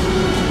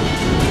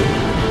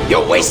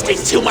 You're wasting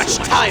too much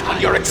time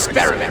on your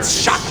experiments,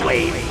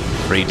 Shockwave!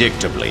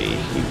 Predictably,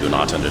 you do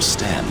not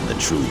understand the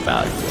true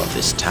value of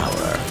this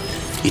tower.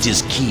 It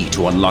is key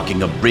to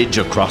unlocking a bridge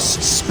across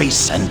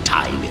space and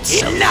time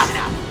itself.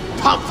 Enough!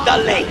 Pump the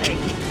lake!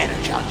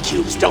 Energon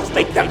cubes don't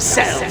make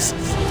themselves!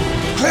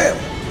 Cliff,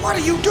 what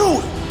are you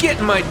doing?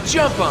 Getting my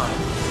jump on!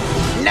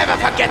 Never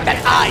forget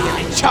that I am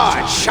in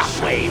charge,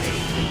 Shockwave!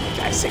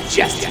 I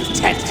suggest you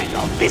tend to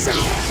your business.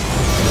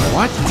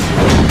 What?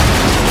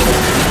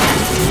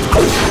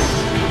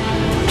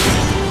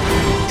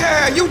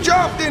 Yeah, you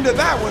jumped into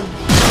that one.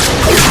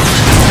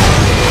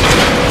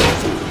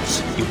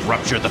 Fools, you've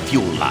ruptured the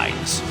fuel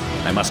lines.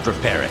 I must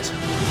repair it.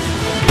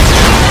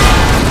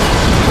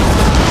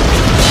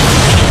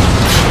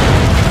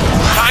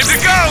 Time to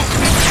go!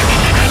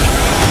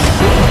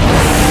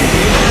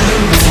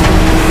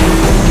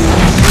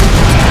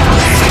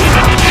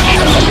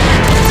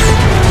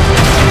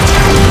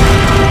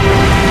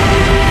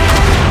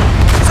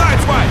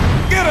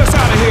 Get us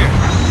out of here!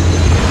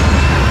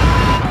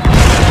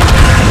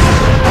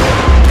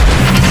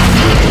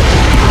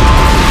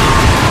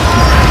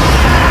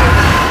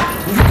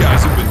 You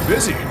guys have been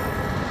busy.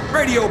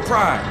 Radio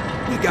Prime,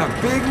 we got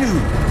big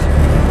news.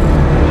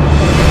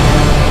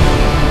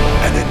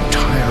 An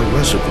entire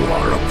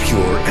reservoir of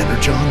pure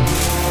energon?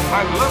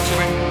 By the looks of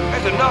it,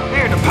 there's enough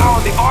here to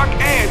power the Ark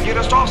and get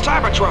us off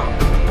Cybertron.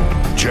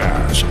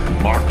 Jazz,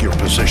 mark your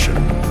position.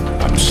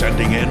 I'm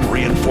sending in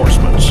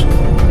reinforcements.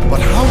 But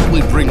how do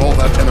we bring all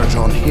that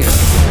energon here?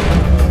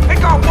 They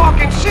got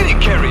Walking City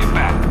carrying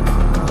back.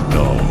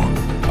 No,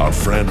 our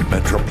friend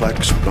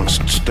Metroplex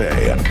must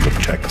stay and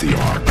protect the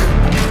Ark.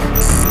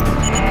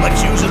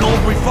 Let's use an old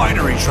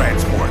refinery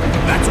transport.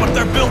 That's what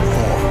they're built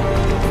for.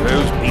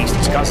 Those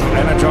beasts guzzle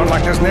energon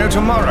like there's no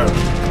tomorrow.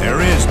 There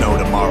is no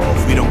tomorrow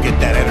if we don't get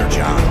that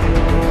energon.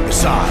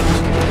 Besides,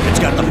 it's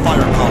got the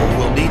firepower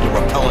we'll need to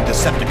repel a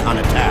Decepticon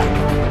attack.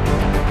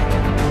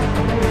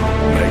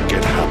 Make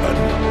it happen.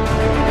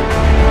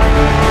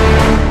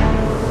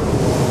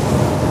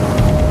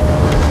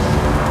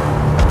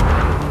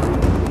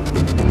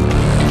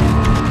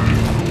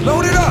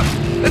 Load it up!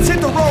 Let's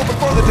hit the road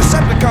before the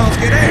Decepticons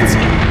get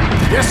antsy.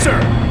 Yes, sir.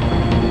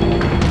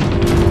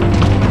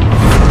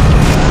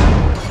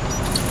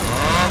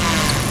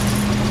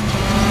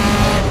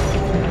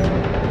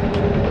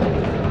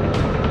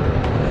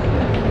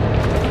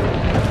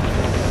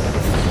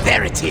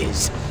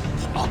 is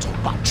the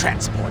Autobot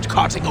transport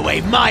carting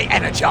away my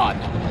Energon.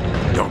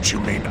 Don't you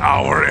mean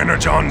our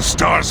Energon,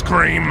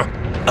 Starscream?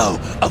 Oh,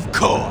 of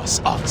course,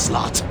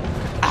 Onslaught.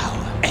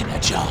 Our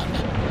Energon.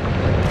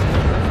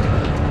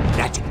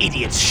 That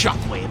idiot's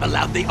shockwave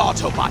allowed the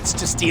Autobots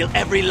to steal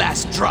every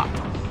last drop.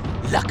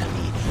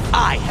 Luckily,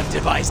 I have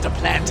devised a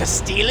plan to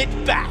steal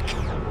it back.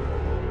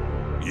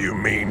 You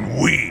mean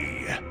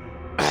we?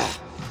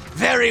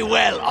 Very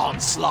well,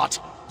 Onslaught.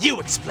 You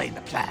explain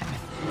the plan.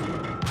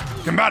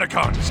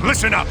 Combaticons,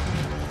 listen up!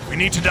 We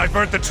need to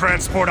divert the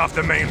transport off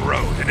the main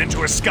road and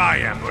into a sky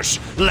ambush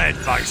led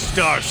by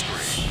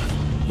Starscream.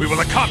 We will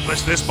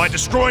accomplish this by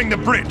destroying the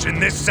bridge in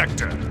this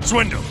sector.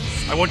 Swindle,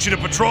 I want you to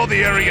patrol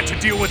the area to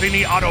deal with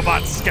any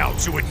Autobot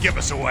scouts who would give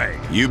us away.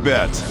 You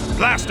bet.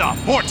 Blast off,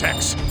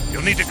 Vortex!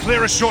 You'll need to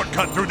clear a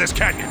shortcut through this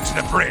canyon to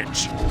the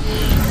bridge.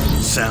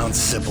 Sounds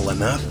simple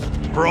enough.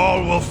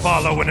 Brawl will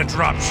follow in a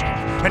dropship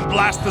and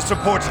blast the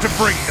supports to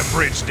bring the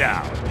bridge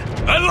down.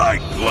 I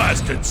like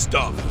blasted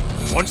stuff.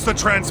 Once the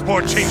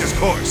transport changes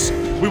course,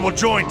 we will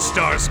join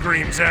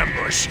Starscream's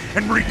ambush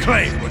and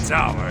reclaim what's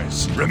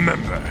ours.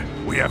 Remember,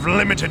 we have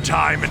limited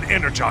time and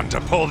Energon to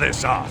pull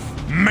this off.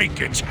 Make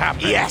it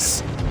happen.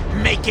 Yes,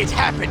 make it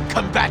happen,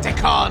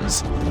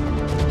 Combaticons.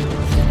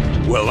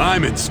 Well,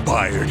 I'm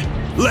inspired.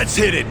 Let's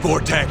hit it,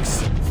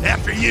 Vortex.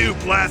 After you,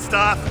 blast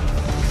off.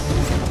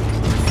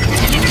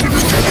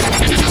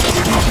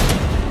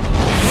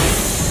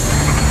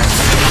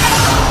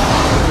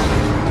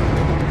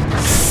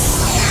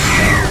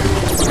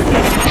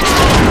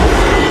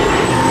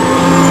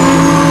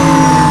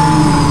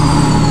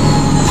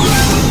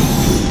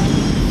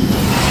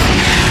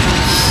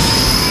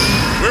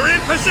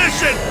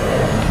 Position!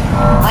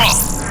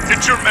 Roth,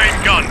 get your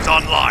main guns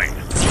online.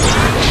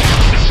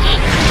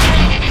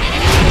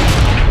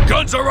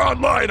 Guns are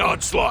online,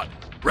 Onslaught.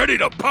 Ready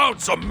to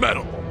pound some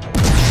metal.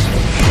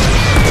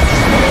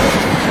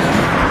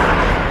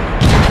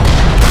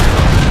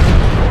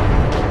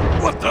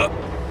 What the?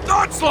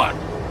 Onslaught!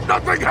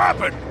 Nothing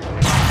happened!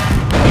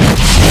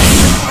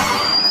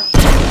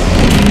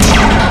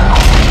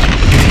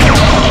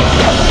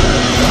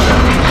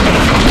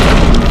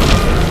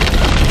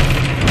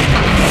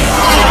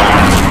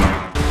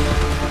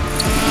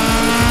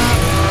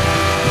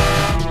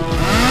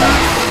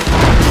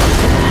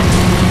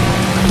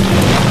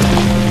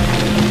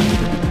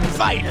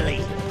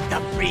 Finally, the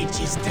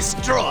bridge is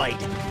destroyed.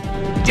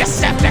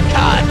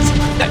 Decepticons,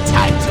 the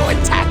time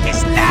to attack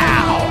is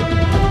now!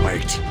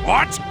 Wait,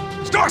 what?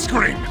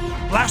 Starscream!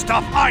 Blast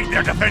off eye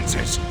their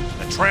defenses!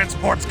 The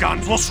transport's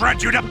guns will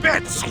shred you to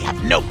bits! I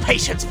have no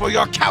patience for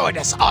your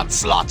cowardice,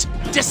 Onslaught!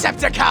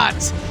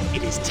 Decepticons,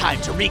 it is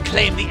time to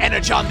reclaim the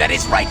Energon that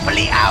is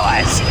rightfully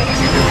ours!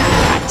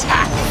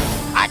 Attack!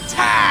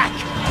 Attack!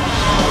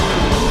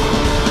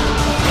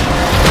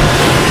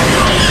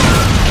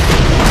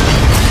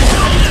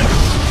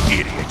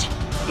 Idiot!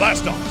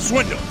 Blast off,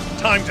 Swindle!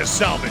 Time to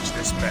salvage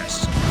this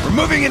mess. We're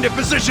moving into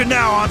position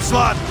now,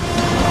 Onslaught!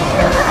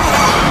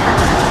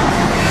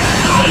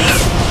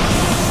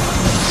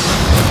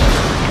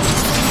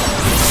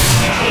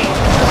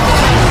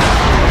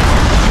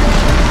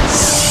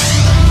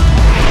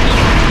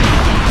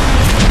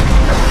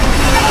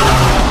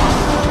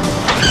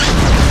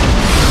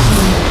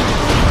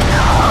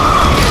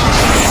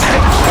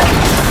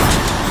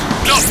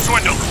 No,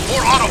 Swindle!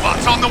 More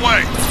Autobots on the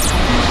way!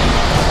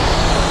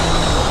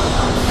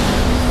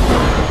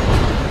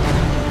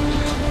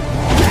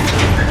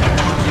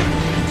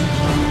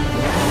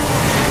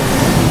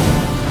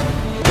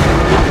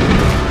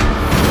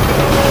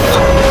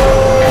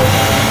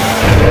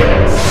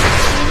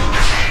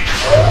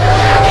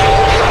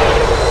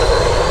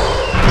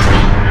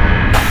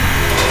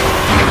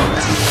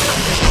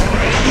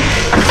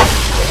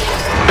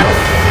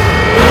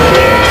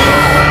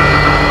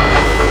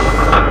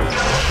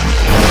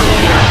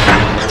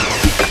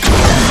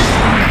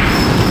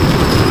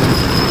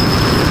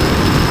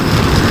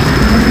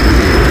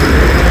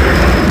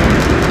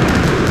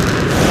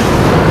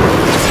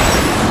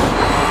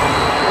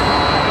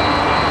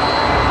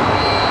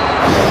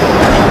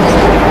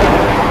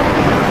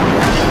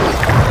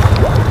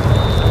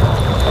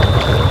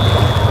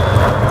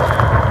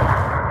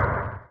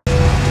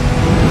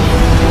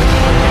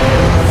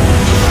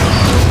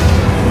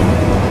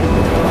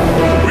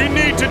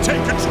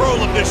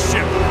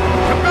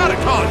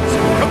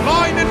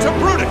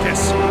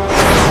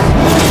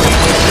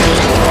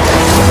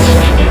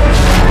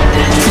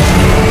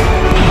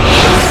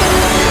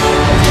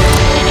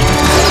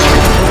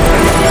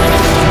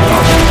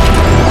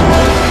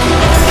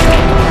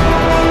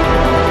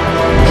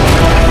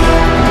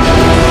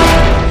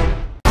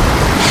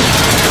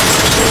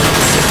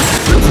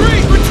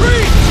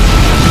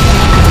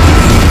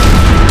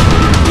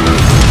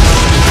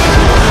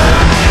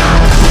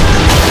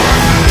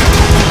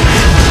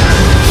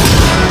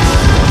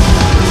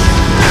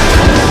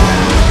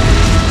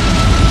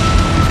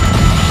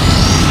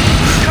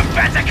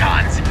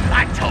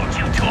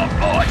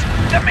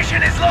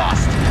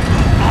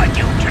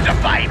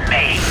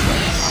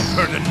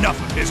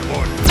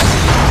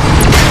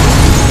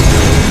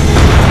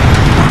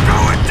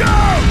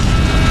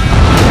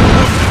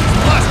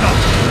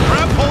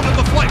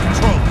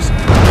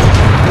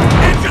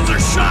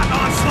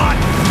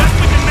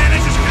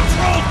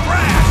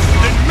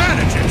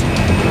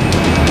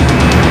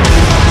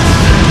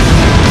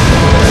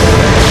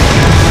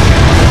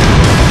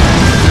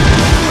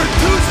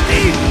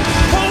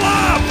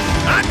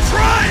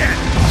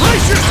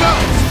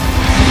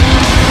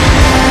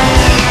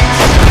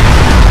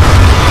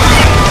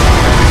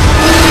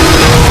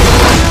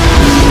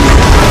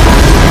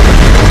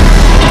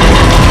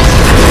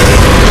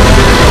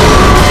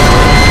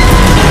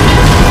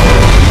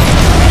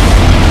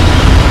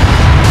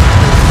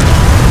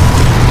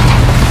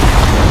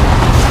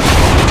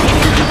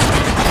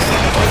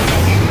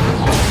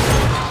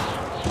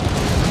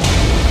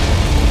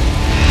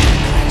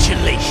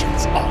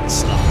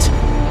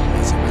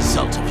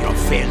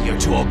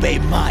 to obey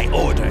my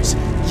orders.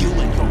 You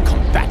and your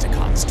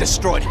combaticons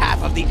destroyed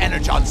half of the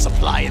Energon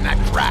supply in that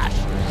crash.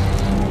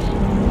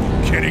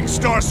 Kidding,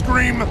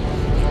 Starscream? The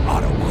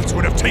Autobots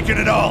would have taken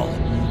it all.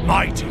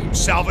 My team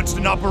salvaged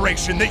an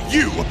operation that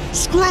you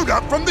screwed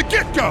up from the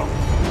get-go.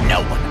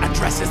 No one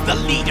addresses the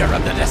leader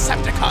of the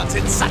Decepticons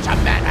in such a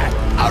manner.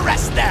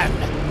 Arrest them!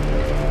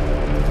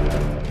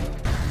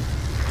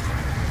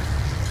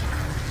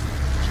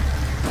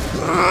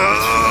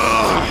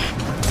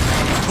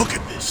 Look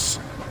at this.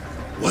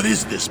 What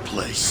is this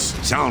place?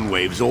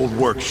 Soundwave's old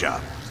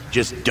workshop.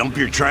 Just dump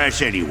your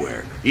trash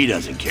anywhere. He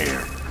doesn't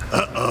care.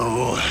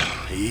 Uh-oh.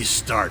 He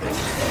started.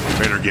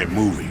 Better get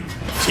moving.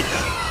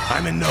 Yeah,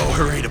 I'm in no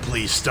hurry to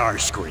please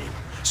Starscream.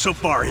 So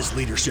far, his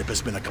leadership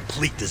has been a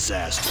complete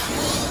disaster.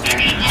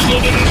 As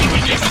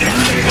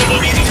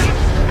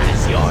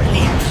your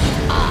leader,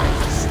 I,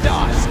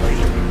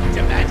 Starscream,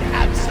 demand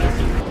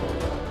absolute.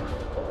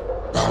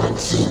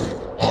 Balancing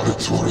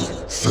auditory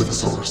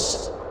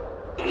sensors.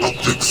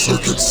 Optic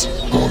circuits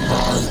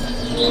online.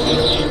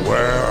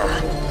 Where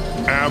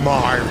am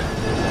I?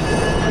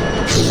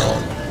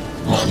 Kaon,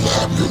 my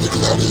lab near the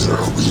Gladiator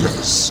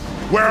arenas.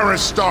 Where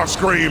is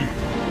Starscream?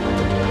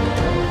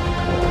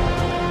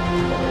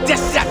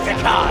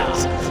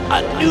 Decepticons!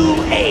 A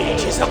new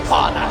age is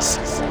upon us!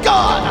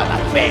 Gone are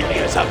the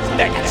failures of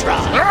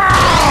Megatron!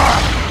 Ah!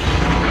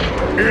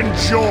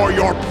 Enjoy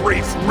your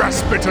brief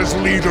respite as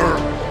leader.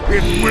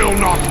 It will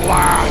not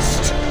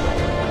last.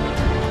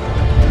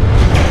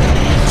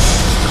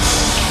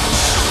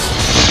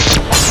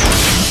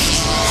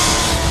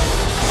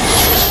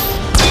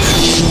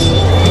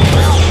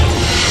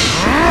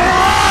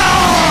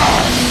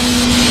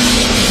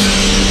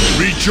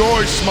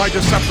 Rejoice, my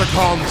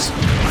Decepticons!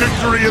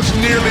 Victory is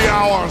nearly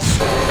ours!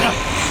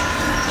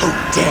 Who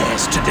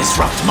dares to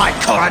disrupt my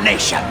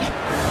coronation?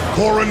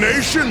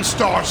 Coronation,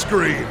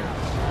 Starscream!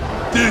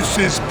 This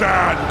is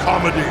bad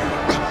comedy!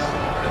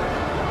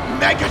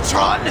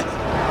 Megatron!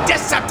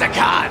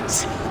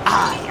 Decepticons!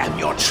 I am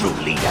your true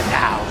leader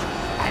now,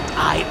 and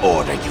I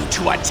order you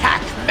to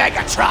attack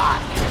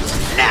Megatron!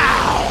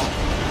 Now!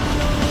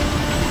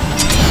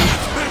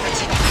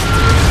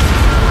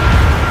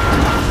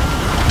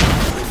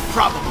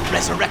 Probable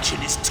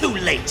resurrection is too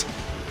late.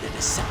 The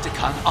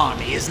Decepticon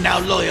army is now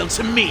loyal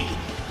to me.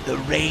 The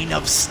reign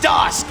of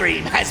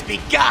Starscream has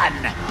begun!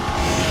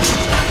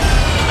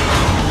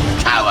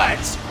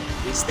 Cowards!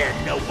 Is there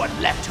no one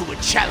left who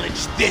would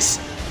challenge this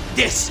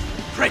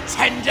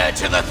pretender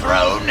to the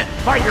throne?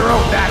 Fight your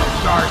own battle,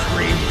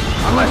 Starscream,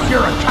 unless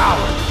you're a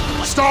coward.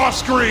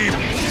 Starscream!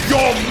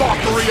 Your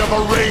mockery of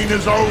a reign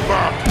is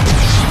over!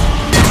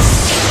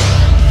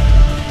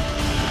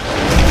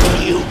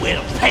 You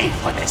will pay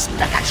for this,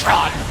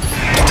 Megatron!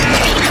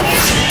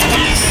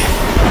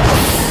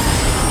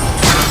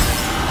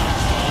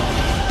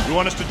 You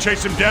want us to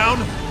chase him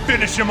down?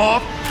 Finish him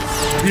off?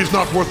 He's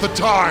not worth the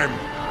time.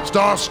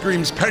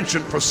 Starscream's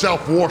penchant for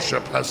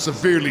self-worship has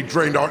severely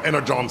drained our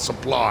Energon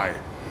supply.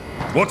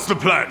 What's the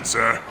plan,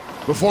 sir?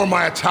 Before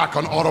my attack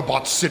on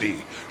Autobot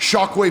City,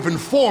 Shockwave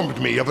informed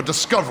me of a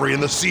discovery in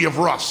the Sea of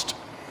Rust.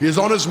 He is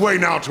on his way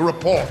now to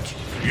report.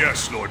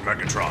 Yes, Lord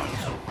Megatron.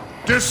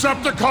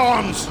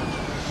 Decepticons!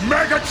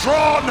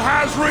 Megatron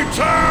has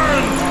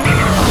returned!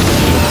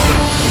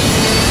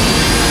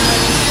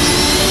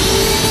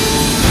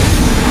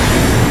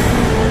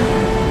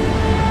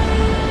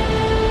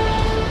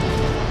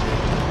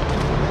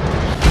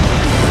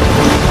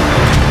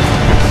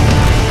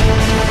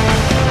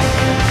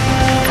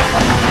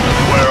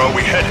 Where are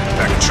we headed,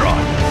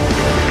 Megatron?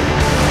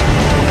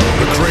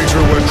 The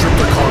crater where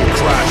Trypticon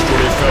crashed when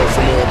he fell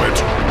from orbit.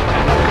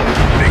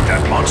 Think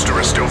that monster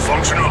is still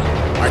functional?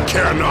 I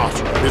care not.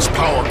 His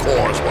power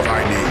core is what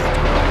I need.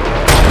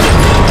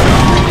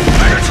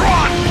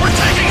 Megatron! We're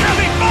taking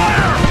heavy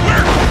fire!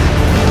 We're...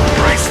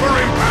 Brace for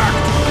impact!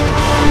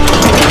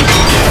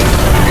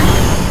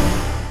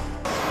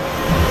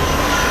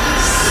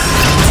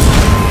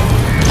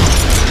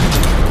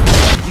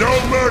 No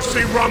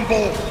mercy,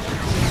 Rumble!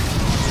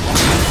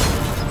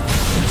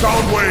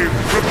 Soundwave,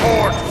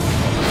 report!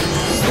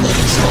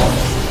 Megatron,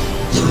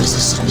 there is a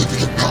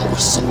significant power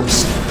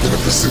source in a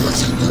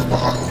facility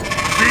nearby.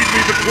 Feed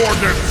me the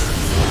coordinates!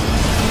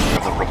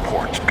 The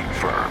report's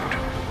confirmed.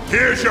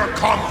 Here's your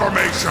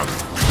confirmation!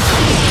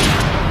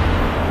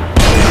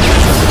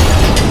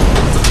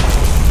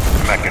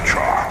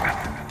 Megatron,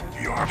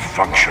 you're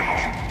functional.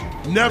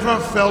 Never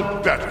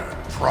felt better,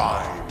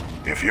 Prime.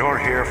 If you're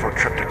here for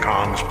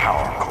Trypticon's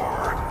power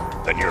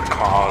core, then your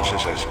cause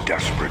is as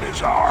desperate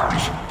as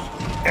ours.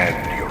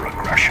 End your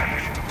aggression.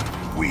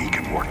 We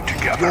can work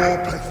together. Your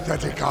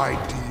pathetic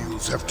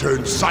ideals have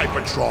turned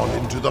CYBERTRON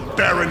into the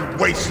barren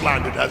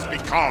wasteland it has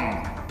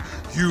become.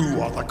 You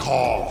are the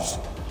cause.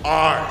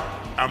 I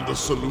am the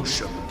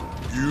solution.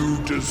 You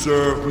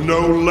deserve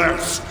no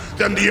less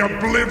than the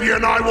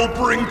oblivion I will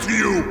bring to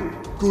you.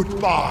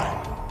 Goodbye,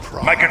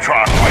 Prime.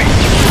 Megatron, wait!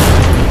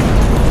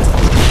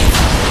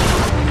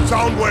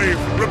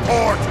 Soundwave,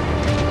 report!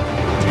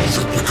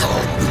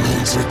 Trypticon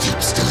remains in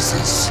deep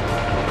stasis.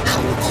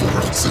 Power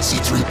core at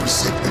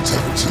 63%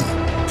 integrity.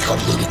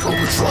 catalytic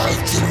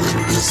overdrive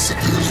generator is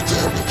severely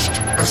damaged.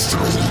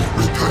 Estimated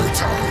repair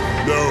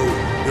time. No,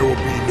 there will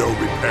be no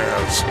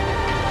repairs.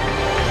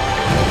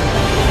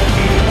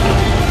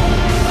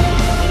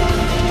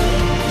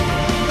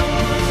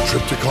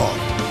 Triptychon,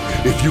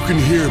 if you can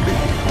hear me,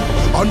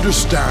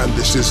 understand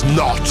this is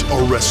not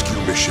a rescue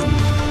mission.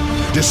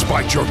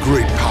 Despite your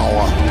great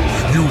power,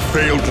 you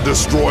failed to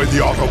destroy the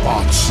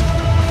Autobots.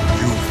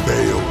 You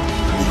failed me.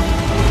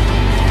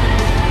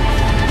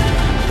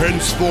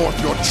 Henceforth,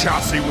 your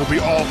chassis will be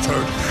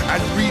altered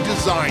and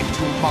redesigned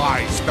to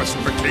my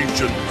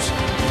specifications.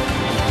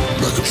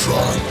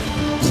 Megatron,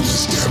 in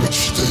his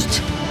damaged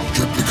state,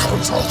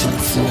 Triptychon's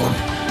alternate form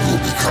will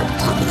become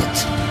permanent.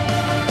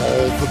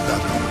 All the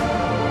better.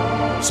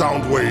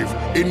 Soundwave,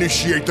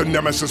 initiate the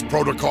Nemesis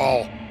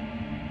Protocol.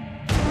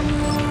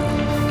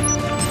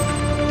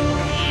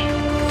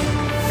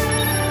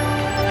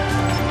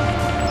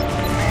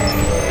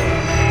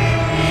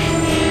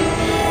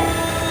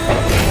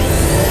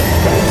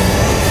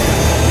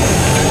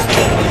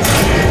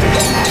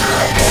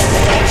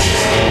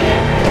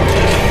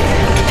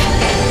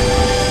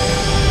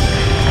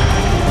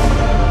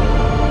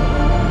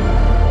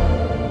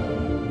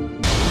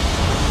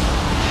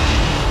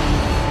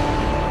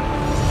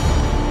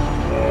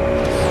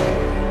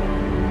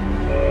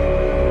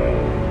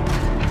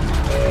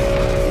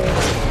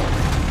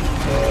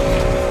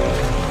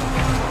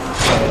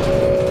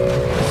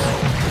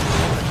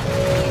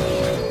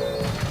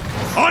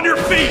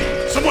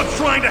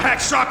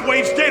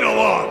 Shockwave's data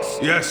logs!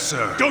 Yes,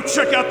 sir. Go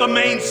check out the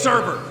main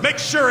server. Make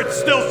sure it's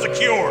still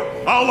secure.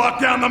 I'll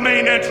lock down the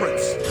main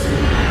entrance.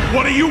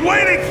 What are you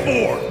waiting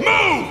for?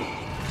 Move!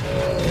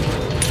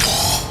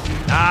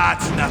 Ah,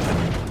 it's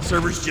nothing.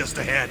 Server's just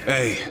ahead.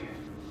 Hey,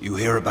 you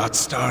hear about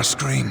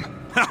Starscream?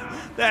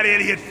 That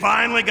idiot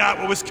finally got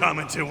what was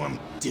coming to him.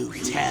 Do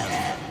tell.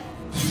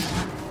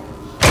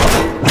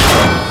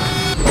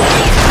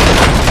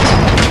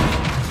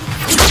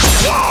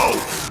 Whoa!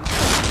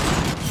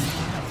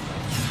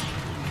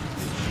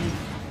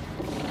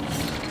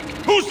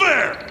 Who's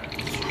there?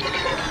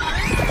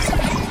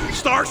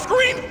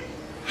 Starscream?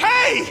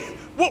 Hey!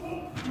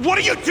 What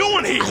are you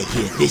doing here? I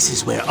hear this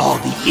is where all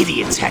the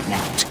idiots hang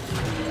out.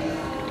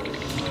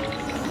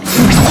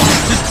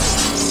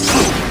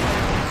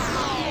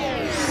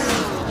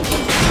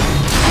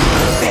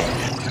 There.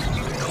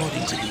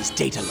 According to these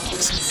data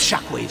logs,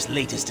 Shockwave's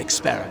latest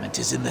experiment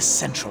is in the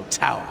central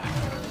tower.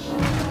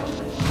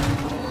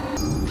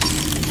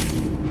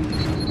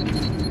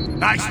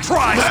 Nice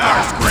try,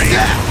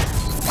 Starscream!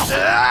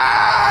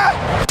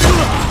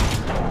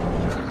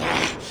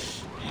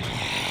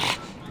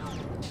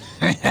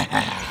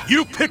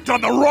 You picked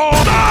on the wrong...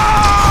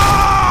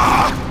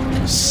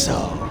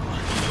 So,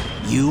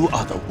 you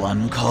are the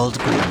one called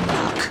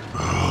Grimlock.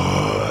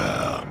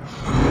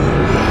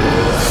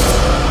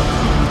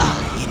 I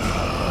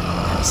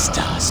am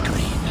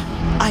Starscream.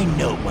 I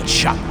know what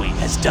Shockwave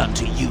has done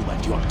to you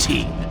and your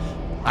team.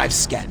 I've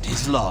scanned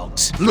his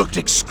logs. Looked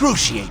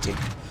excruciating.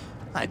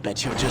 I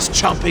bet you're just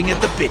chomping at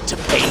the bit to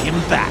pay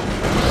him back.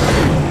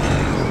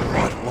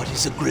 But what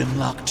is a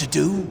Grimlock to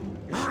do?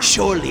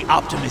 Surely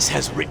Optimus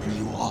has written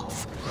you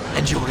off,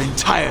 and you're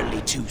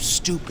entirely too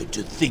stupid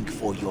to think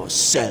for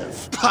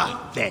yourself.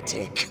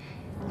 Pathetic.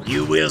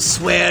 You will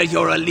swear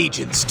your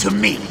allegiance to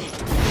me.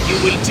 You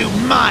will do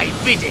my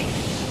bidding.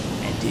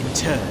 And in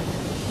turn,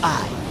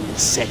 I will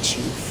set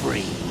you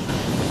free.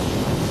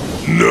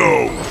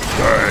 No,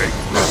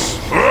 thanks.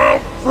 I'll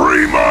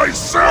free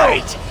myself!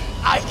 Wait!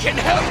 I can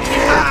help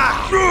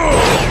you!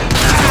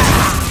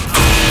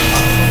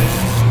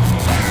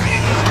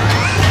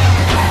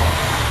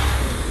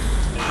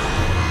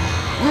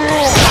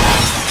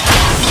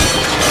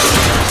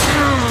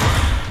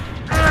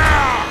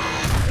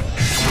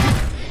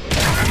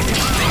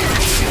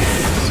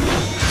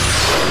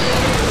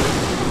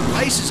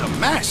 Place is a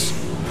mess.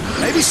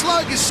 Maybe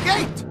Slug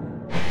escaped.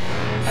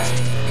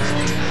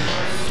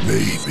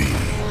 Maybe.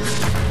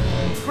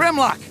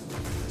 Grimlock!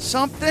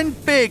 Something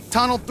big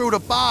tunneled through the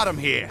bottom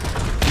here.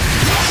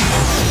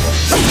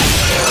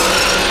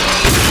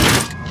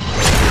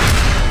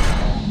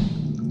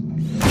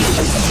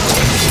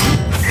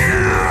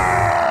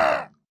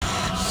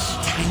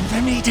 Time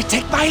for me to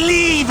take my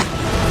leave!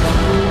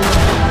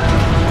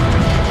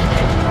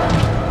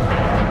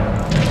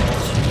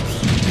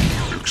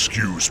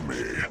 Excuse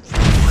me.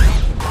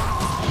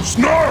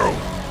 Snarl!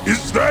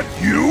 Is that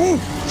you?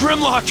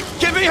 Grimlock,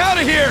 get me out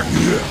of here!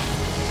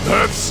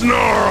 That's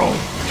Snarl!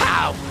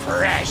 How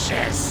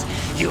precious!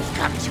 You've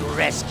come to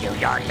rescue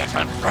your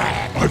little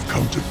friend! I've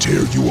come to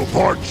tear you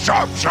apart,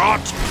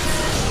 Sharpshot!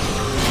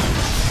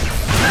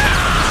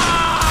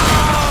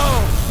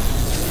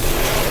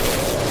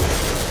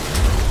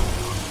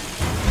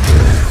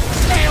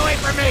 Stay away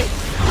from me!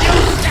 You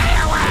stay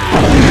away!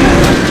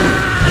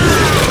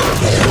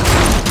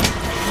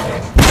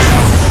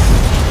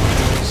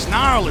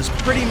 Snarl is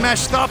pretty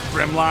messed up,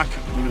 Grimlock.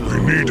 We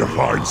need to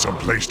find some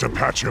place to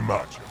patch him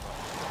up.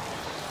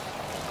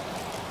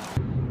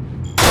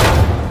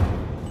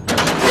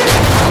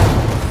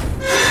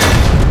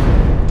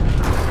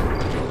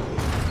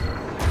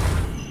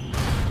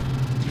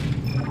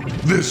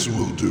 This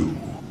will do.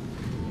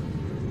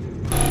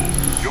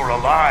 You're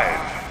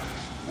alive.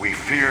 We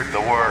feared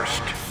the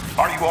worst.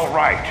 Are you all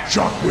right?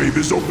 Shockwave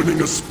is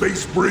opening a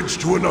space bridge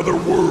to another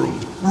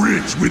world,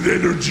 rich with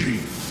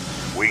energy.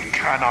 We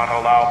cannot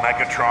allow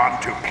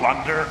Megatron to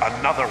plunder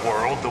another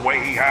world the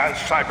way he has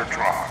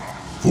Cybertron.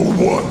 For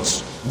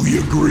once, we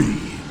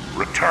agree.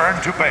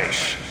 Return to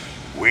base.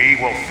 We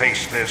will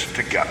face this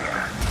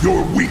together.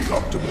 You're weak,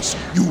 Optimus.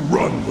 You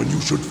run when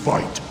you should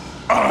fight.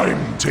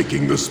 I'm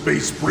taking the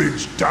space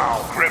bridge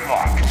down.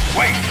 Grimlock,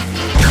 wait!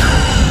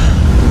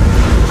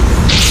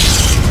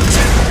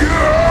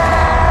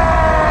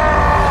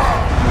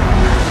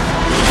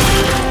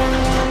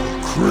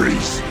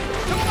 Crazy.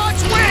 Too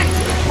much wind!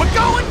 We're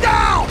going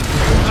down!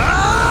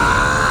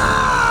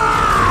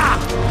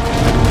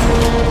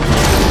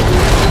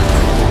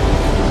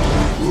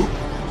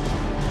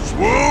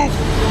 Swoop!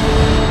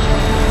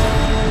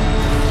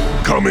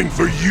 Coming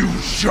for you,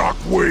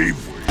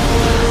 Shockwave!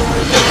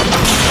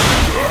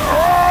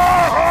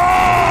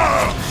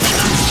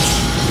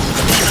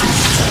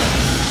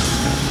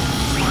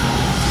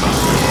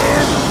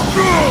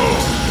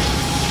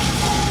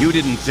 You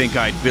didn't think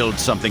I'd build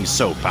something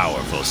so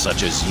powerful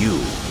such as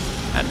you,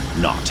 and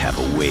not have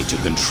a way to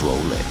control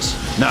it.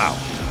 Now,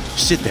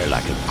 sit there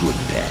like a good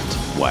pet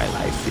while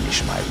I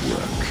finish my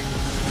work.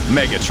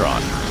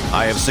 Megatron,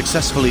 I have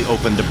successfully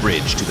opened a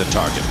bridge to the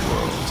target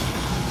world.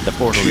 The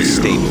portal is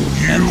stable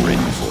and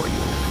ready for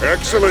you.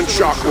 Excellent,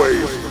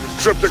 Shockwave.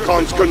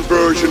 Trypticon's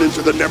conversion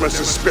into the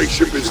Nemesis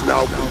spaceship is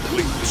now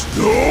complete.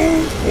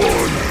 No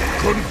one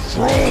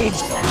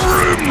controls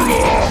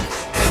Grimlock!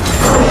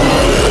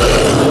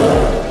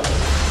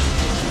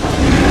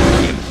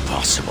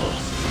 Impossible.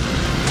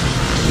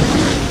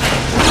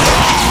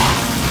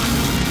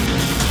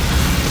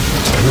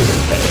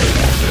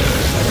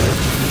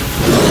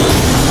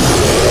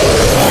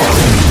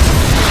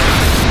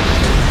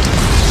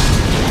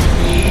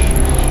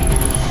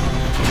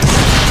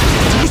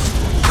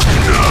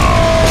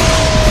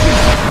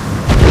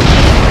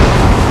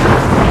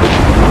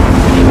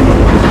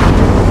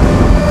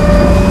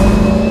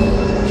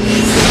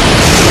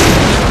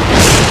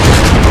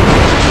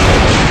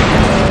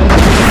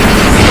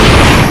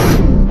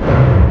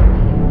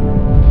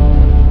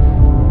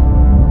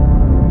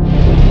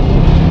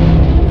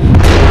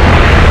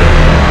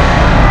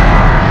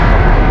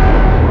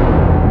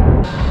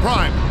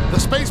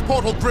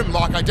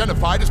 Grimlock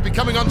identified as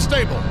becoming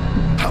unstable.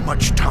 How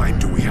much time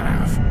do we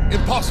have?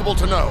 Impossible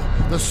to know.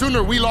 The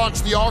sooner we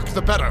launch the Ark,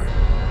 the better.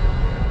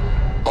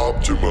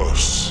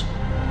 Optimus,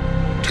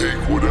 take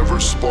whatever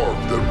spark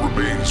that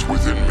remains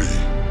within me.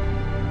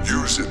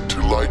 Use it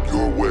to light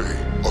your way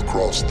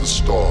across the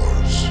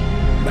stars.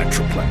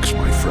 Metroplex,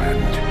 my friend.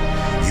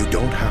 You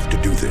don't have to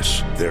do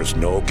this. There's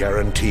no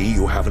guarantee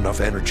you have enough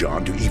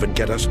energon to even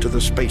get us to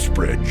the space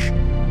bridge.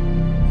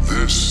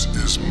 This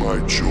is my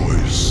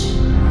choice.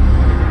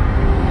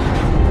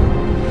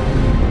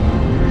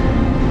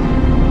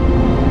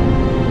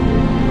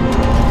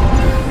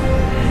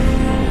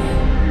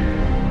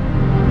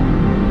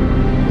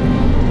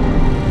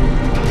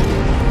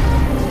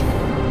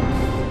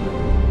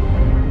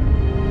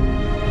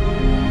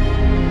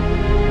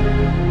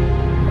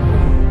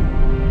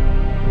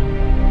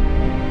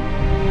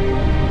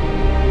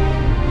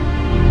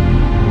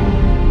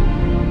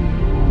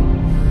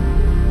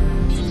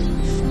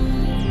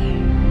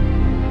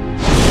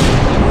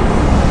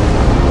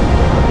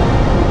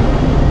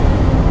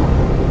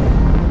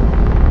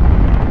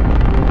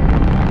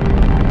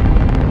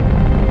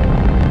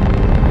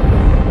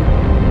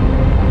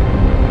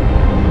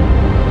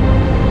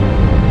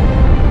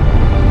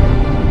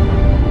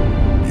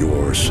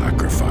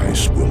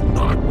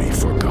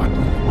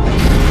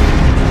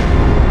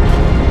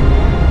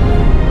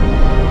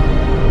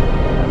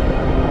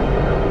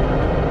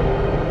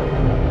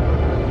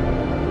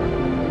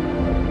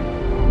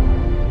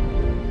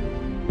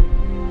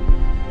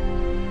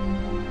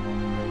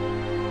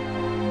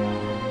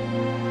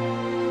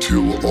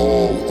 Till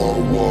all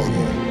are one.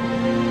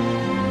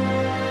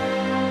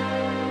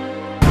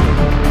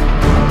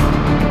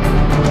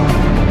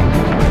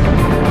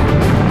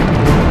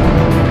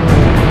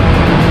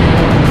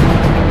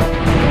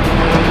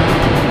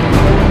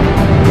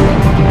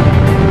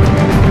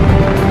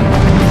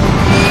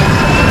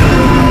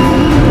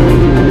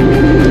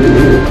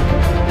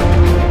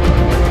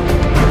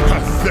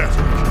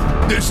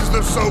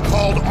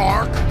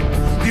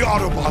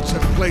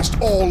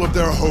 All of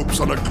their hopes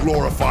on a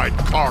glorified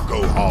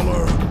cargo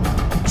hauler.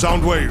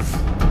 Soundwave,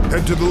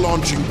 head to the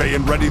launching bay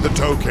and ready the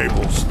tow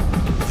cables.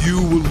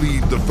 You will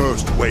lead the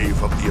first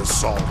wave of the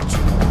assault.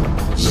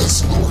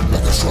 Yes, Lord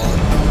Megatron.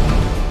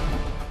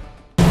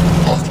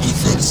 Arc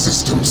defense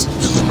systems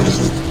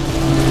eliminated.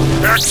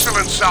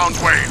 Excellent,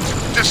 Soundwave.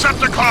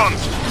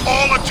 Decepticons,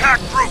 all attack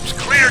groups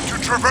cleared to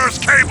traverse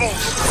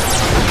cables.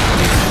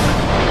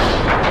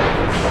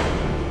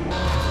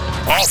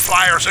 All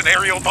flyers and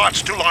aerial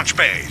bots to launch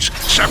bays.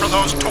 Sever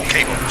those tow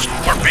cables.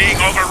 We're being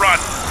overrun.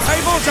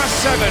 Cables are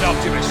severed,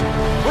 Optimus.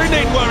 We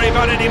needn't worry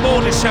about any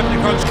more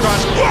Decepticons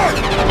crashing.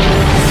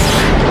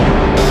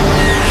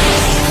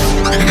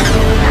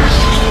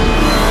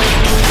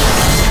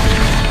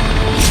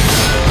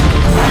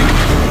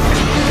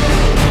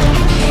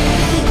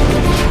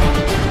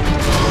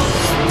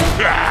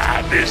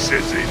 This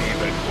isn't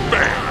even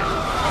fair!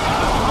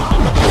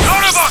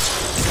 Autobots!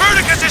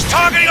 Verticus is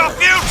targeting our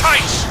fuel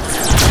tanks!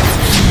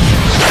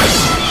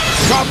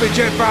 Copy,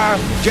 Jetfire.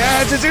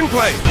 Jazz is in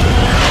play.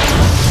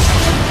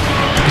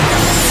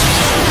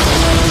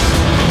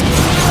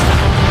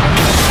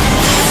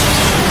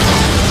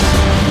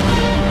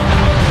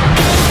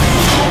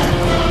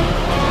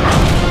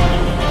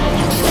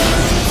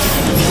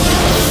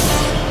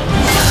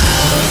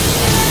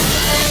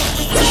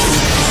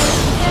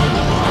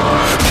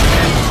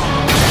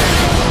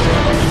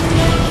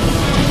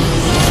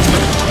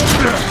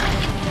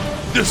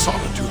 This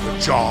ought to do the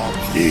job.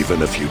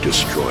 Even if you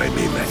destroy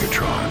me,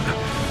 Megatron,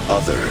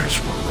 others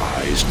will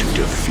rise to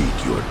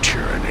defeat your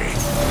tyranny.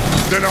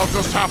 Then I'll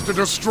just have to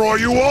destroy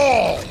you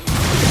all!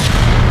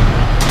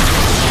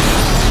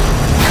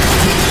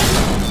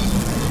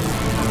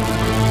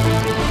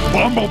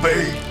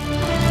 Bumblebee!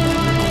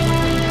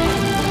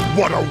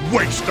 What a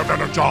waste of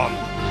Energon!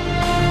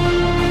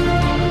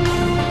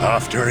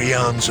 After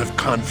eons of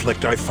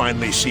conflict, I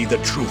finally see the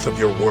truth of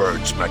your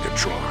words,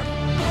 Megatron.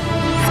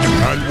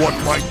 And what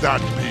might that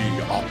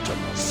be,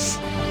 Optimus?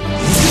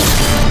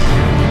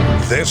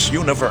 This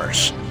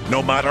universe,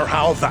 no matter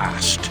how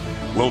vast,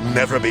 will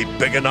never be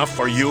big enough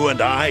for you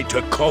and I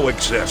to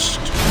coexist.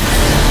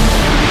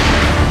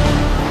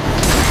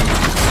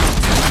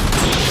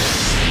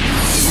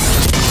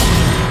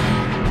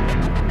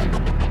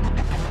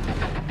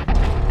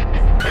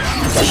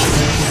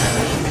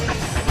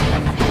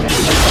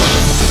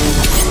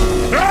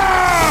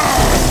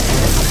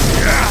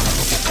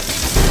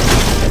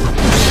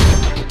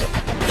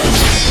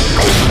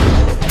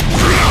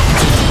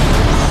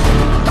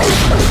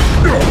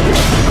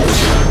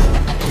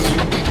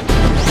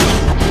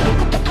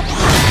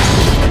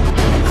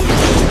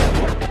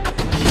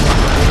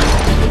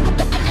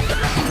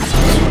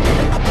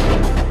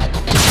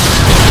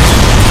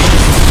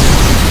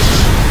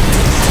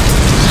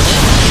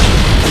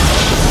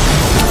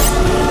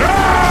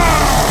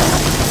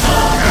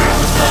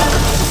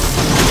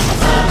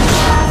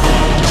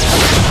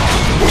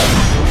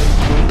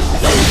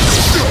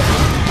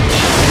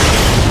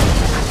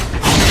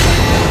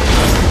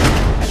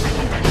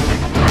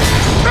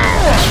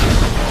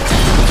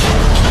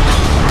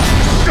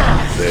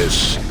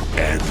 This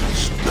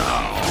ends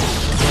now.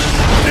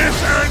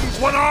 This ends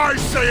when I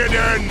say it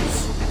ends!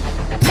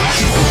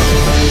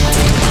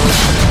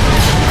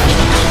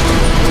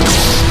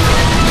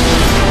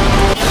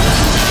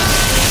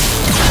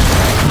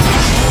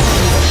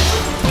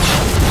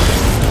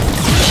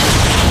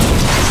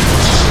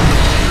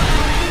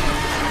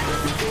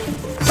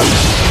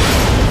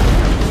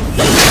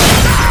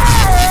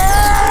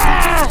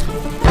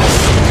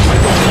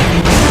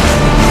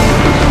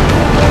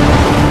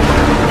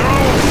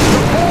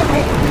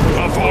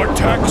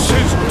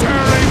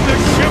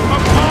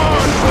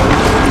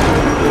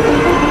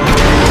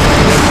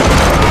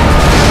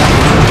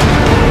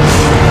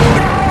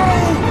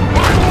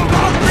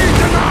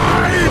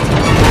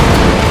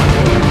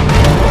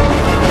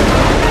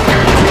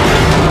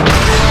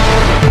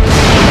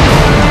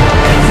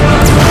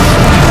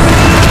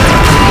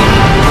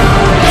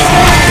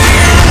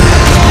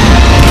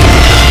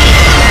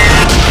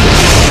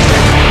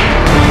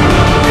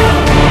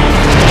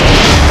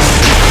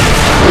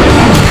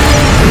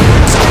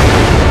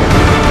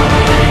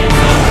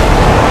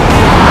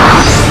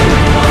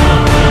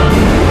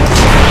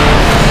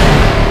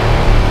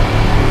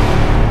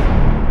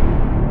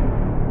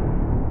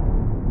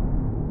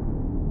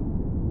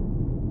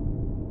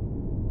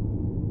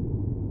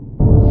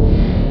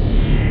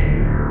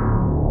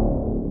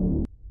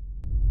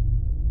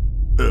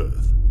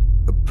 Earth,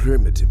 a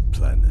primitive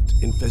planet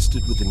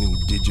infested with an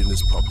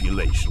indigenous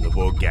population of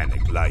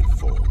organic life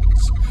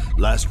forms.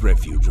 Last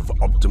refuge of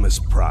Optimus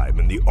Prime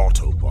and the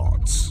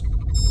Autobots.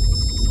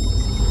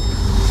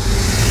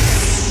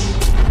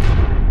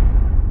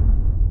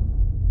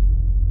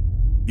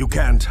 You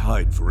can't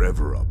hide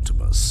forever,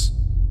 Optimus.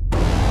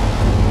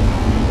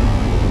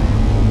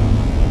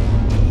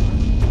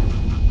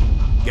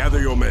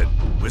 Gather your men.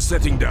 We're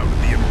setting down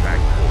at the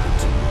impact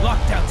point.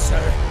 Lockdown,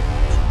 sir.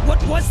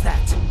 What was that?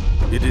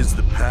 It is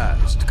the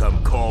past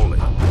come calling.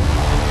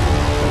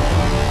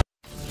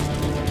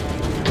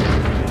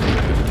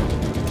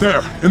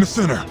 There, in the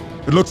center.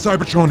 It looks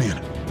Cybertronian.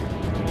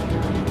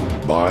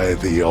 By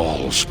the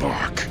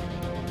Allspark,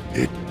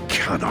 it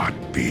cannot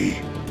be.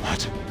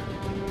 What?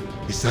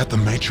 Is that the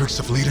matrix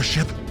of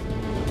leadership?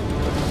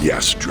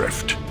 Yes,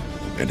 Drift.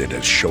 And it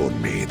has shown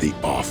me the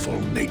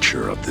awful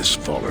nature of this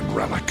fallen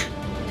relic.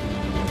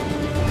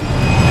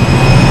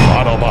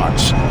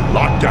 Autobots,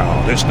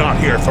 Lockdown is not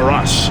here for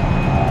us.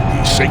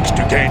 He seeks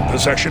to gain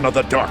possession of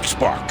the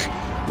Darkspark.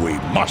 We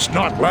must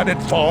not let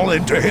it fall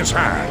into his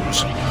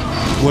hands.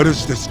 What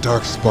is this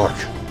Darkspark?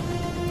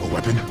 A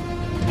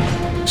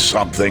weapon?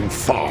 Something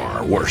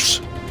far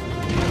worse.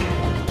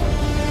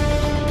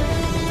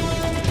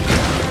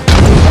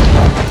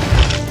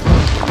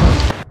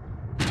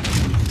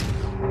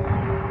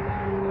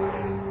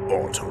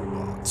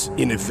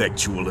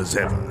 ineffectual as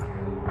ever.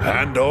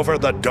 Hand over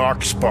the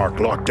Dark Spark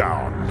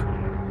lockdown.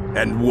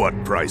 And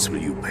what price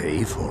will you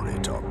pay for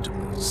it,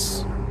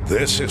 Optimus?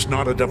 This is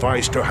not a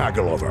device to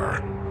haggle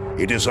over.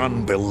 It is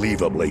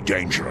unbelievably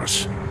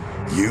dangerous.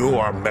 You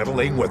are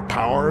meddling with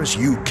powers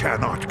you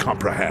cannot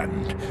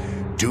comprehend.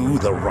 Do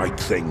the right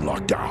thing,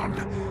 Lockdown,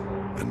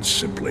 and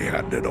simply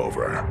hand it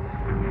over.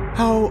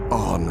 How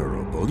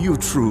honorable. You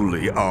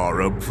truly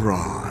are a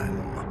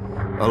Prime.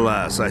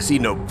 Alas, I see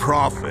no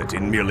profit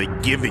in merely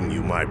giving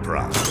you my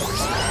prize.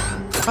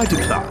 I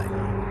decline.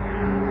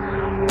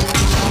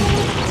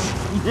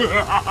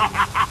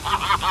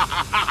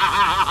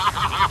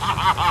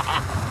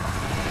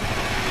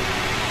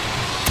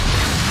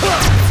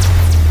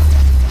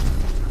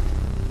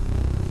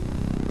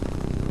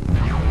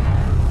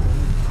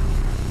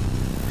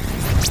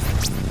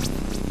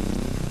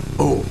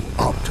 Oh,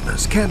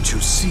 Optimus, can't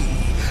you see?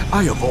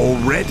 I have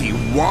already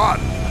won!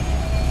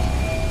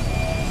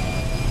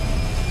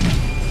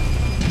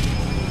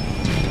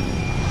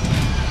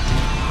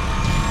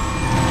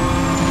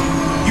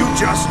 You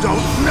just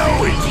don't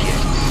know it yet!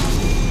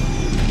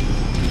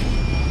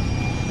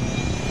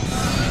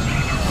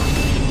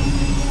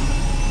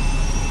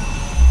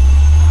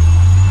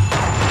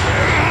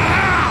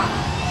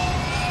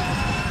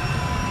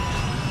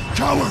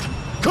 Coward!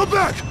 Come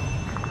back!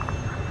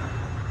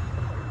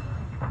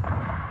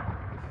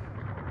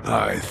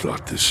 I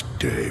thought this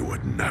day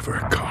would never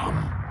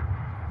come.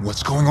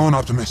 What's going on,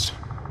 Optimus?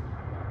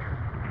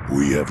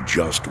 We have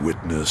just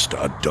witnessed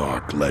a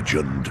dark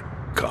legend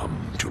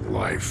come to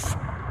life.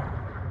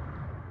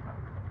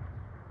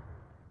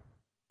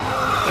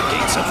 The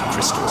gates of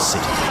Crystal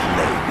City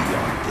lay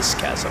beyond this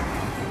chasm.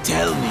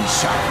 Tell me,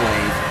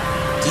 Shockwave,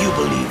 do you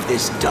believe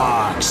this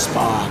Dark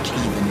Spark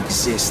even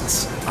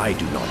exists? I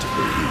do not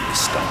believe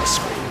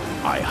Starscream.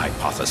 I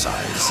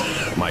hypothesize.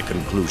 My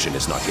conclusion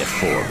is not yet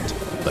formed,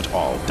 but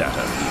all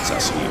data leads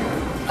us here.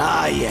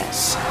 Ah,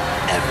 yes.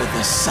 Ever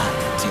the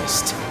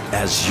scientist.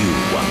 As you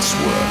once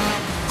were.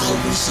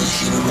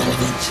 Conversation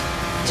irrelevant.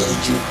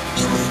 Danger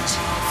imminent.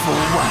 For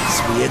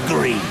once we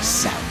agree,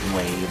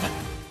 Soundwave.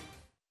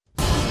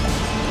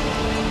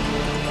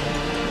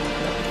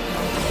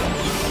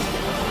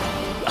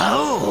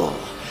 Oh,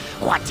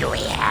 what do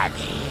we have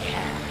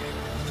here?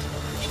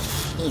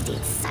 Is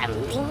it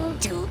something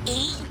to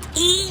eat?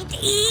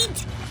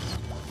 Eat?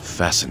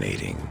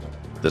 Fascinating.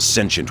 The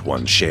sentient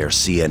ones share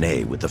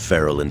CNA with the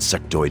feral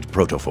insectoid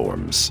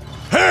protoforms.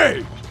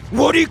 Hey!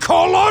 What'd he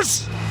call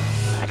us?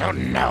 I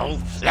don't know.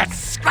 Let's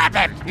scrap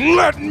him!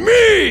 Let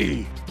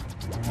me!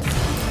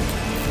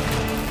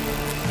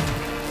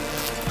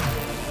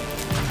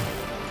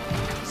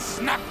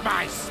 Snap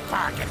my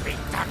spark and be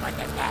done with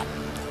it then.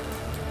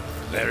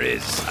 There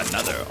is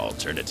another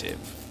alternative.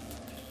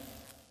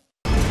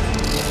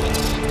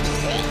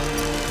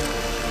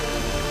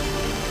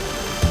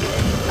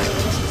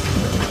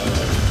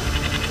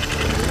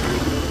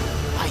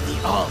 By the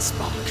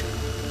Allspark.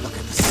 Look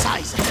at the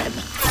size of them.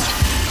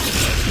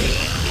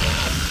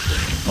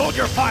 Hold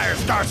your fire,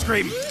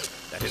 Starscream!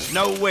 That is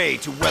no way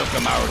to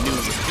welcome our new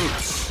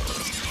recruits.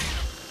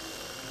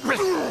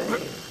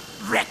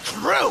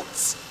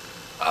 Recruits?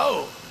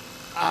 Oh,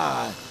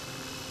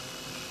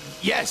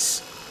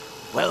 yes.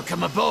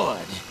 Welcome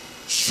aboard.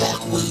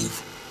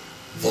 Shockwave.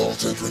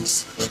 Vault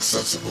entrance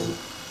accessible.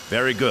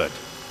 Very good.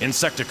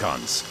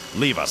 Insecticons,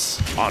 leave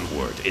us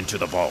onward into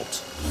the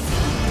vault.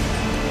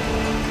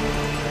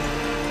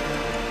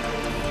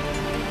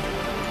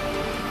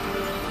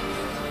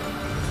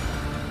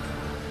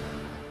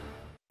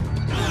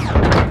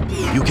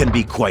 You can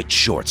be quite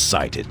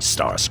short-sighted,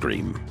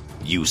 Starscream.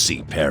 You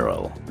see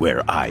peril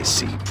where I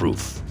see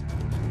proof.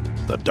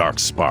 The Dark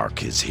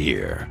Spark is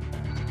here.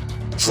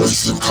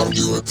 Tracing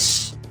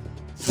conduits.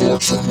 4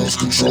 terminals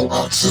control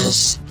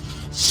access.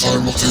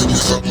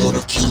 Simultaneous upload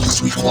of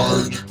keys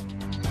required.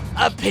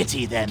 A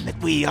pity, then, that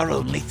we are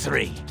only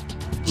 3.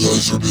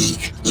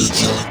 Laserbeak,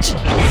 eject.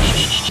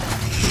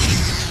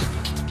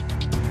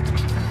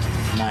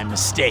 My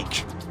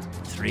mistake.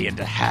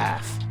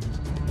 3.5.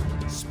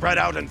 Spread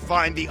out and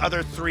find the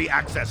other 3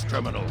 access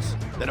terminals.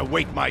 Then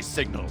await my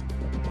signal.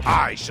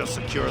 I shall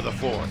secure the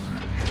 4th.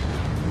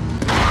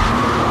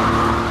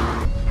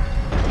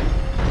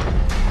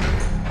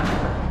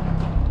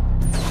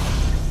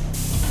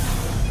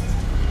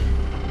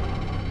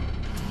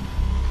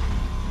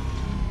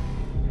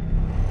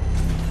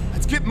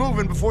 Let's get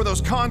moving before those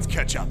cons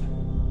catch up.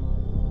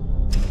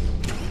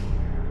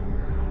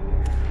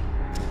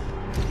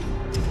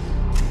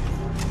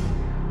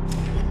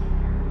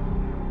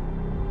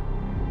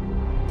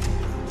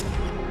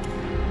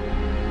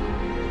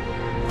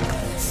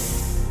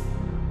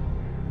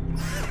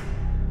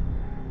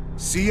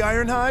 See,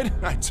 Ironhide?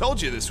 I told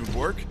you this would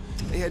work.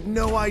 They had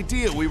no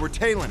idea we were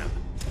tailing them.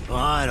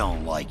 I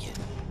don't like it.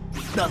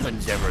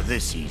 Nothing's ever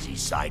this easy,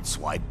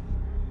 Sideswipe.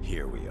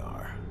 Here we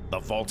are. The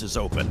vault is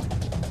open.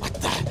 What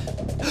the?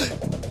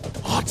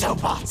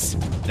 Autobots!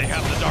 They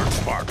have the Dark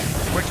Spark.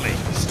 Quickly,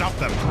 stop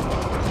them.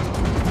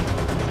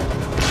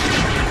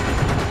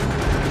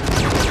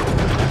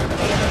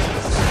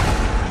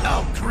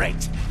 Oh,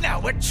 Great!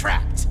 Now we're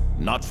trapped!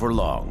 Not for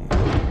long.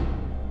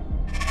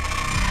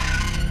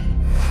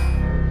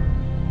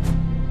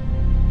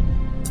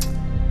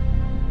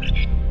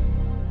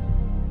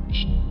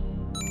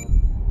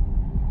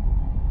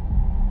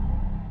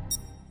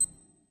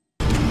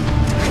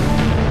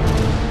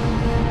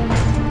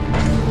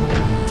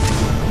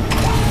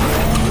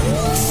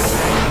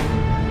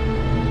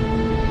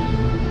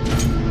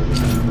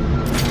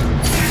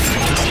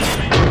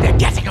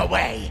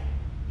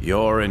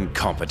 Your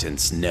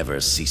incompetence never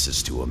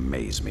ceases to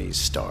amaze me,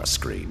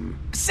 Starscream.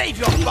 Save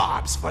your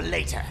barbs for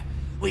later.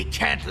 We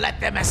can't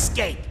let them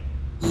escape.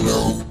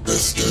 No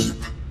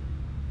escape.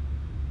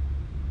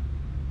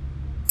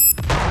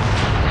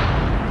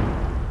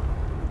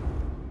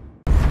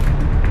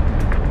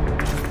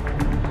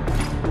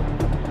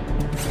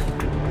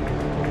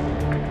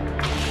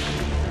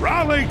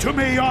 Rally to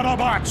me,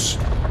 Autobots!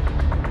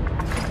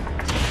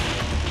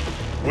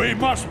 We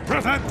must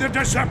prevent the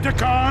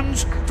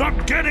Decepticons from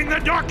getting the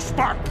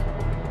Darkspark!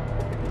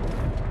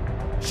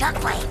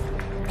 Shockwave!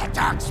 The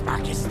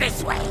Darkspark is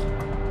this way!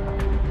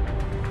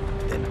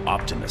 Then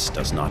Optimus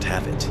does not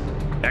have it.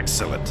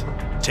 Excellent.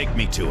 Take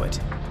me to it.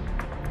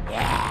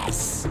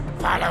 Yes!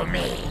 Follow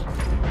me!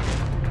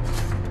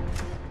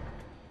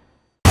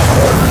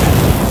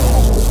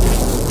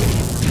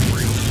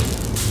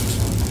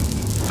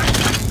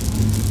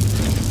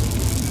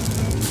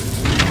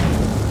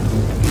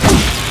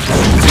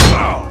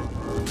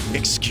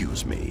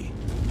 Excuse me.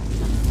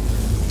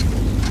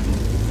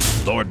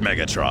 Lord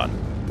Megatron,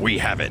 we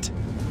have it.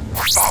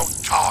 About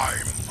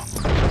time.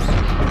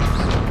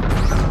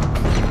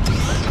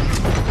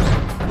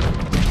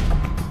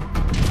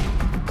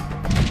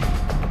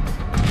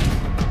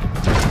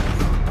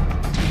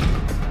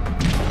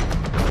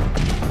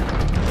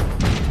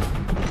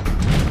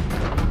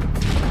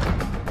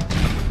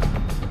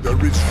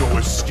 There is no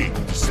escape,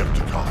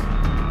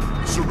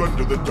 Decepticon.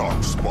 Surrender the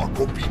Darkspark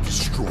or be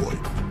destroyed.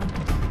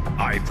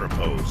 I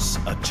propose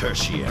a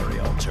tertiary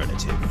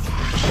alternative.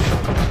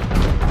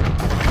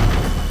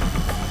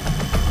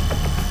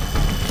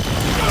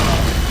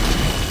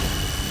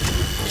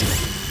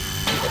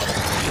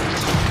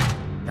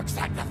 Looks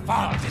like the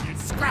fall didn't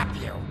scrap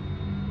you.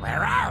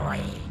 Where are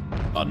we?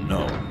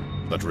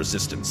 Unknown, but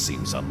resistance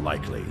seems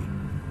unlikely.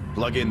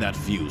 Plug in that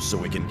fuse so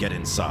we can get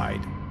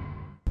inside.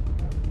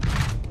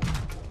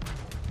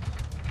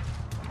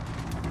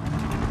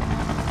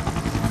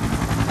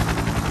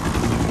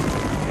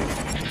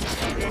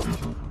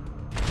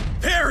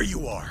 There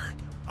you are!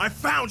 I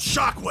found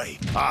Shockwave!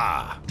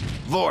 Ah,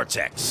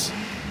 Vortex.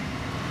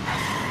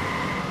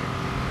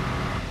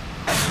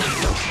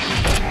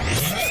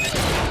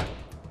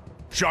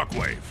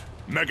 Shockwave,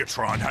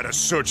 Megatron had us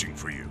searching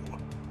for you.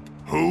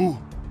 Who?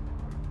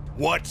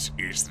 What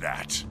is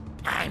that?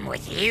 I'm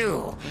with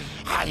you.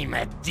 I'm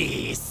a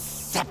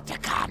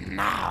Decepticon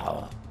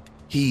now.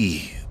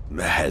 He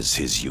has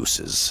his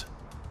uses.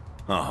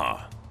 Uh-huh.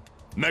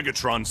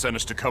 Megatron sent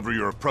us to cover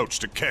your approach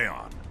to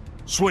Kaon.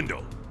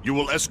 Swindle, you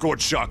will escort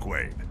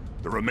Shockwave.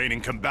 The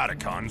remaining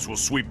Combaticons will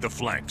sweep the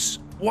flanks.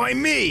 Why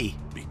me?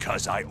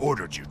 Because I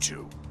ordered you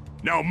to.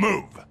 Now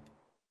move!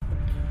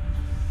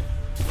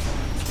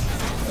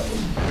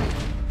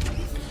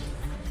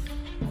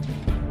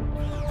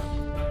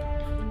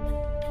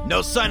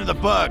 No sign of the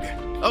bug.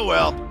 Oh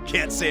well,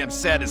 can't say I'm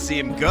sad to see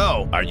him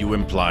go. Are you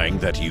implying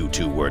that you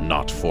two were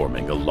not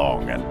forming a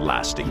long and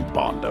lasting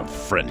bond of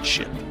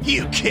friendship?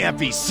 You can't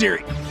be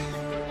serious.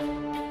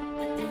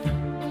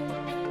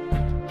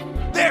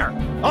 There!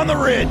 On the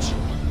ridge!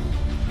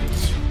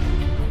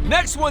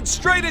 Next one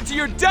straight into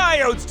your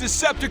diodes,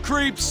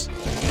 Decepticreeps!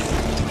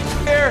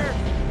 There!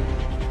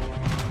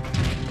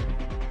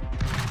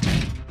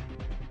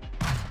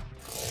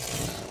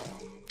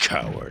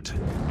 Coward.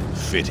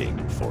 Fitting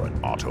for an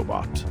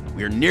Autobot.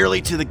 We're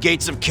nearly to the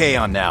gates of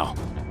Kaon now.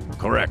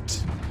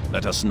 Correct.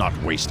 Let us not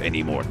waste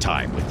any more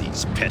time with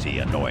these petty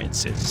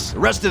annoyances. The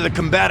rest of the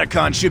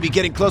Combaticons should be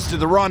getting close to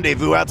the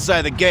rendezvous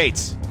outside the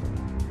gates.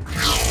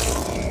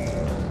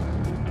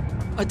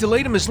 I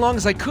delayed him as long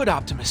as I could,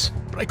 Optimus,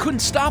 but I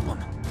couldn't stop him.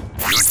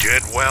 You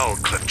did well,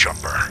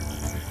 Cliffjumper.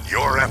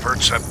 Your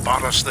efforts have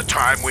bought us the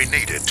time we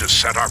needed to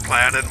set our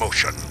plan in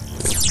motion.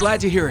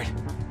 Glad to hear it.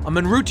 I'm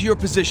en route to your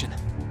position.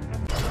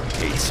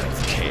 Gates of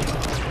Kaon.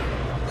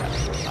 At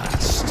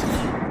last.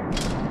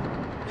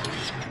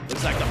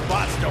 Looks like the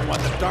bots don't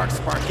want the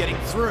Darkspark getting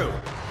through.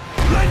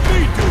 Let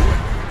me do it!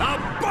 I'll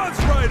buzz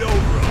right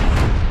over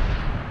them!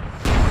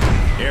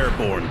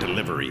 Airborne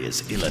delivery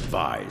is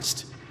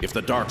ill-advised. If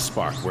the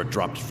Darkspark were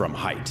dropped from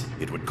height,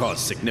 it would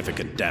cause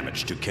significant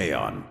damage to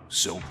Kaon.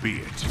 So be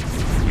it.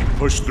 We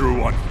push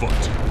through on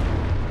foot.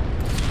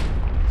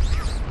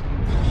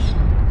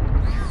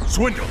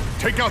 Swindle,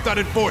 take out that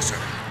Enforcer.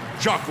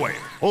 Shockwave,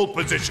 hold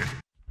position.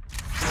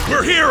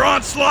 We're here,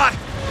 Onslaught!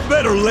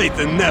 Better late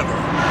than never.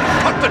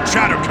 Cut the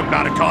chatter,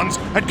 Combaticons,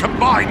 and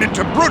combine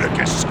into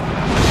Bruticus!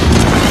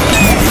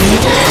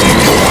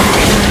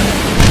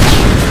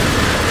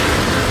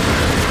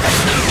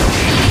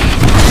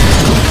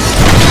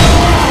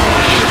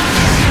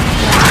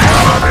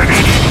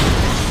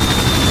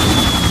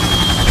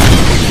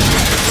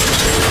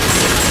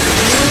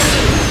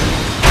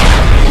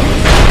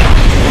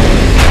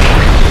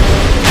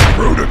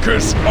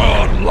 Focus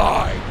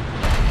online!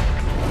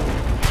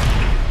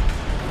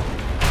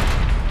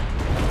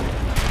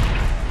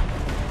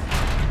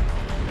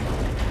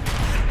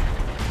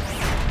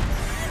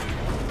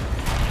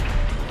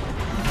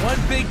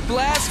 One big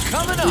blast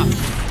coming up!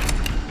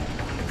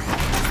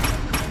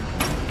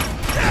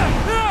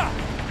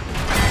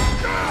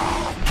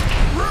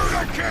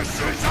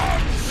 Rudicus is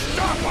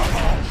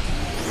unstoppable!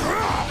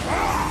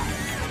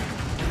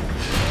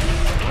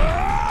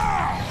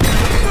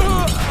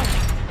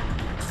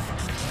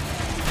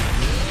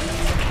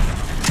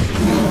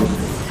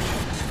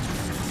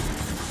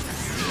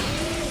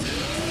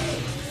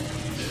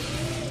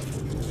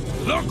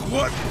 Look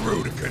what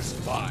Rudicus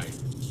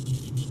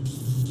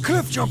finds!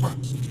 Cliff jumper!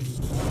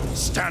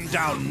 Stand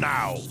down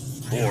now,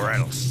 or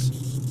else.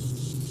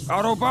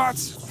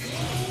 Autobots,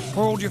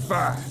 hold your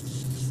fire.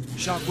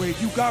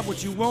 Shockwave, you got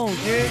what you want,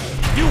 yeah?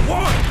 You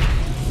won!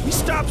 We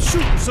stopped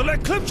shooting, so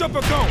let Cliff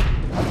Jumper go!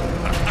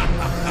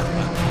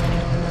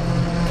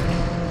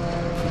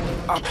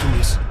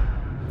 Optimus.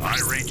 I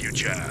read you,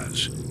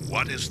 Jazz.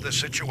 What is the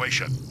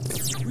situation?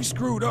 We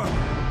screwed up.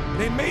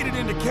 They made it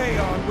into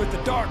Kaon with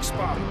the Dark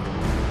Spot.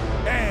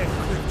 And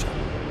Cliff Jumper.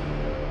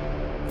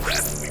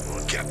 Then we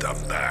will get them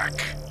back.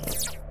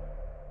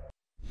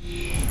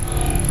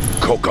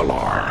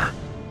 Kokalar,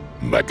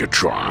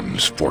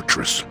 Megatron's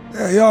fortress.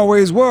 Yeah, he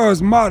always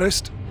was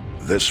modest.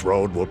 This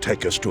road will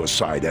take us to a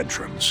side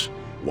entrance.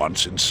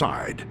 Once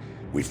inside,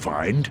 we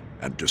find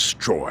and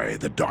destroy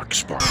the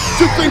Darkspark.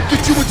 To think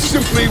that you would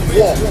simply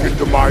walk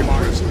into my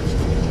prison.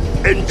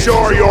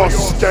 Enjoy your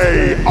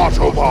stay,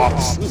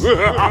 Autobots!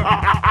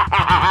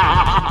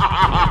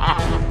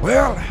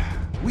 Well,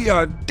 we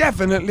are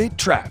definitely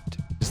trapped.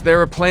 Is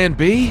there a plan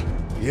B?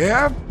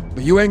 Yeah,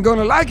 but you ain't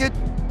gonna like it.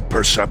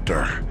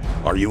 Perceptor,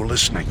 are you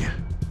listening?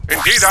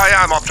 Indeed I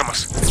am,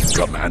 Optimus.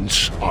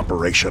 Commence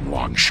Operation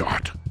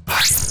Longshot.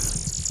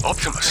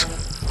 Optimus,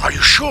 are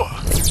you sure?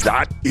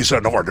 That is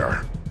an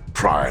order.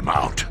 Prime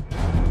out.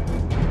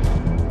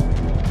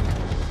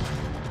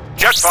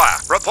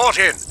 Jetfire, report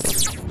in.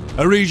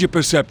 I read you,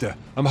 Perceptor.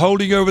 I'm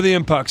holding over the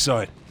impact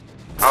site.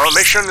 Our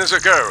mission is a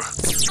go.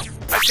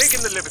 I've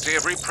taken the liberty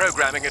of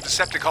reprogramming a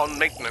Decepticon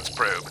maintenance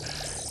probe.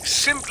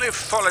 Simply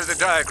follow the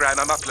diagram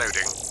I'm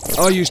uploading.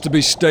 I used to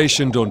be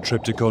stationed on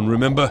Trypticon,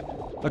 remember?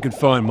 I can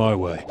find my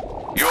way.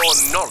 Your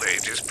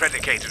knowledge is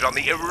predicated on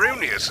the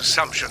erroneous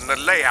assumption the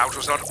layout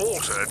was not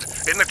altered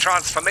in the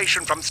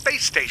transformation from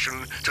space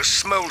station to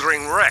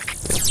smoldering wreck.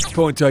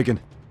 Point taken.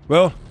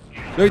 Well,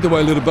 lead the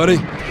way, little buddy.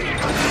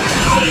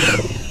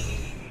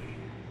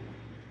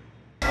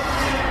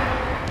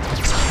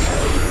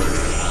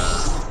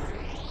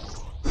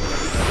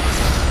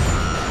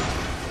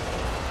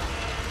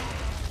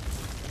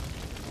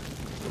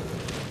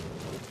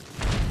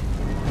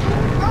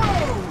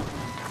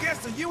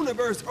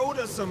 Universe owed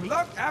us some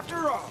luck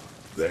after all.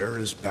 There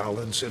is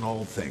balance in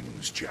all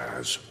things,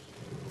 Jazz.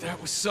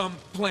 That was some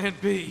plan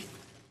B.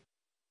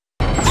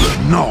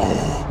 No!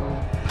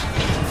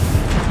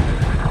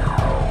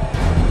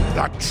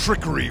 That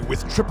trickery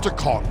with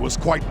Trypticon was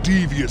quite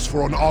devious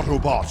for an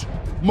Autobot,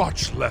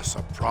 much less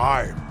a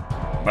Prime.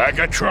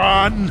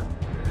 Megatron,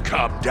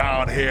 come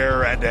down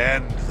here and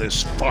end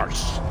this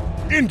farce.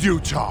 In due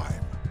time.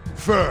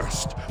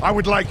 First, I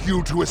would like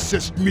you to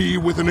assist me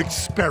with an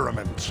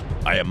experiment.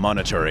 I am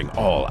monitoring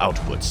all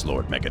outputs,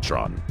 Lord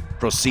Megatron.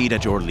 Proceed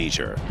at your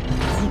leisure.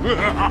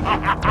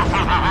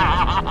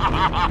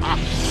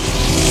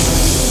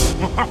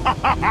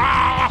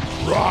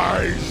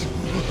 Rise!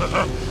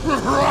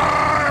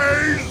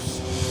 Rise!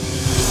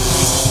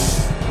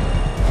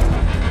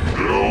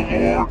 Hail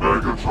Lord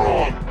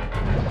Megatron!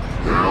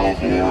 Hail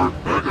Lord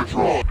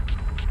Megatron!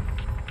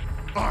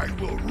 I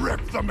will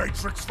rip the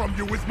Matrix from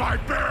you with my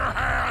bare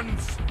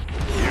hands!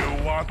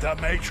 You want the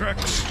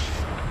Matrix?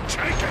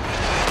 Take it!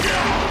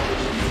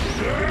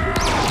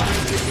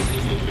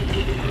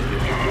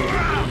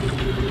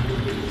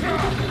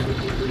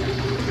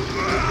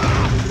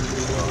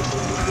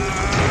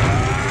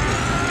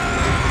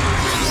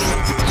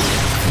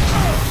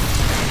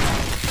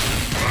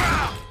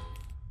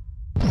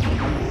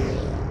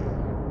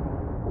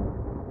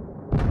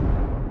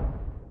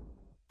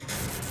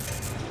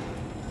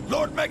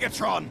 Lord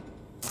Megatron!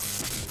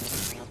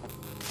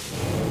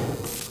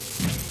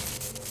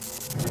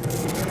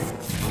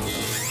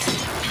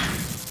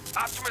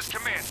 Optimus,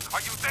 come in.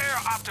 Are you there,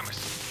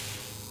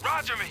 Optimus?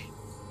 Roger me.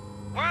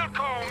 Well,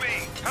 call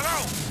me.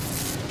 Hello?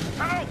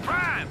 Hello,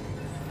 Prime!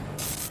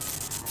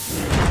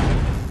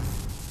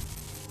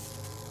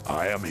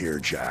 I am here,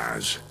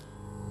 Jazz.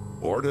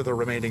 Order the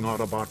remaining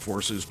Autobot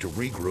forces to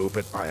regroup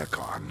at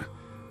Iacon.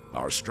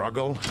 Our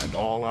struggle and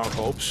all our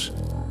hopes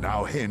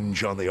now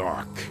hinge on the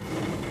Ark.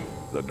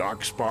 The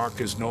Darkspark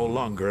is no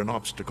longer an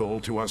obstacle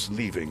to us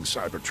leaving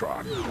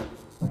Cybertron.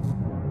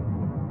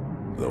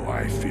 Though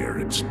I fear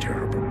its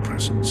terrible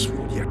presence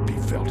will yet be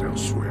felt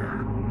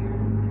elsewhere.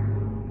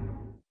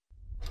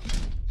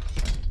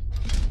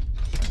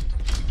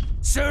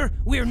 Sir,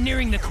 we're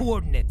nearing the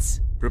coordinates.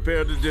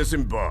 Prepare to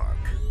disembark.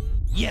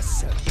 Yes,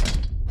 sir.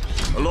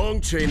 A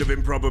long chain of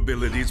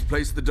improbabilities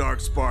placed the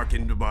Dark Spark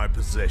into my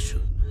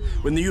possession.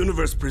 When the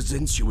universe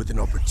presents you with an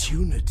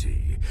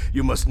opportunity,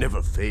 you must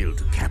never fail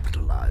to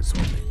capitalize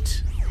on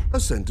it. A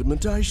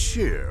sentiment I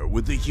share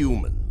with the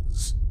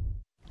humans.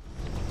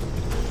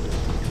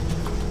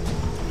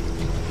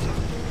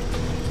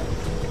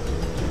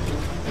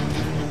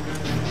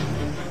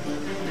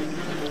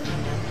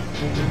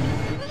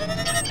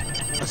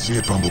 I see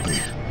it, Bumblebee.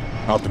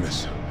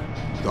 Optimus,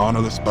 the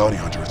honorless bounty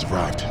hunter has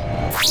arrived.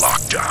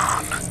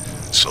 Lockdown.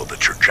 So the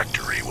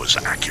trajectory was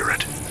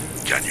accurate.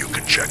 Can you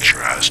conjecture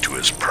as to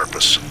his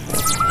purpose?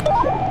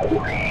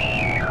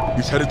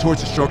 He's headed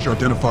towards the structure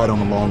identified on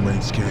the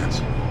long-range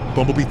scans.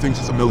 Bumblebee thinks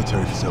it's a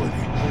military facility.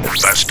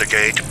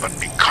 Investigate, but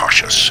be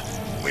cautious.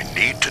 We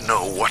need to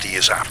know what he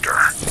is after.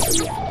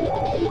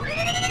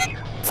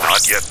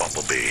 Not yet,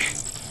 Bumblebee,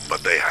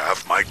 but they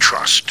have my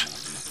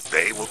trust.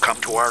 They will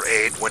come to our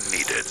aid when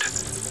needed.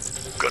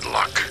 Good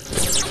luck.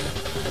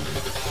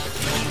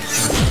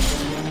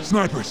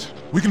 Snipers!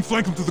 We can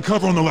flank them through the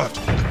cover on the left.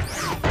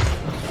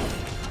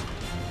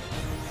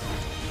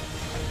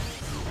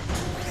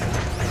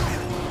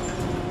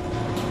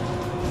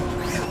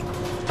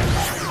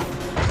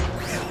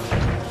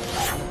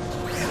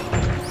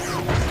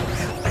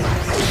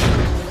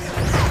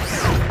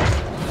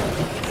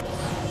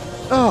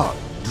 Ah,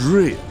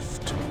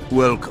 Drift.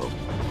 Welcome.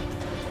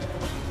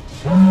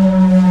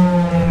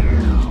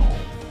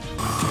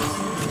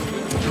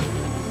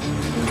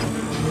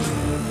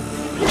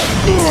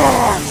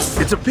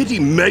 It's a pity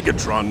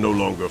Megatron no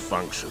longer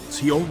functions.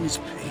 He always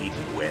paid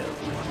well.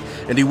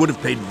 And he would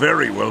have paid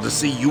very well to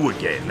see you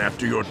again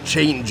after your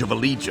change of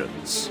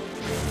allegiance.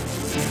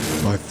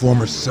 My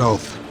former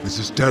self is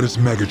as dead as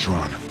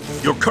Megatron.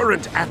 Your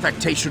current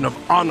affectation of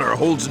honor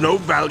holds no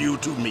value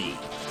to me.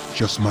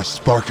 Just my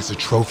spark as a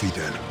trophy,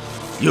 then.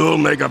 You'll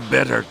make a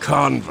better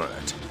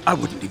convert. I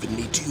wouldn't even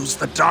need to use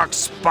the Dark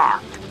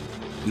Spark.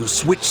 You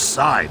switch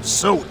sides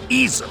so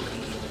easily.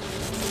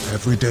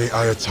 Every day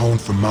I atone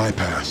for my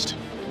past.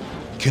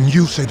 Can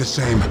you say the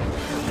same?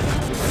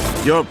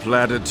 Your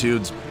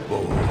platitudes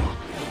bore me.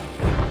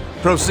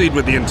 Proceed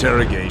with the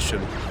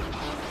interrogation.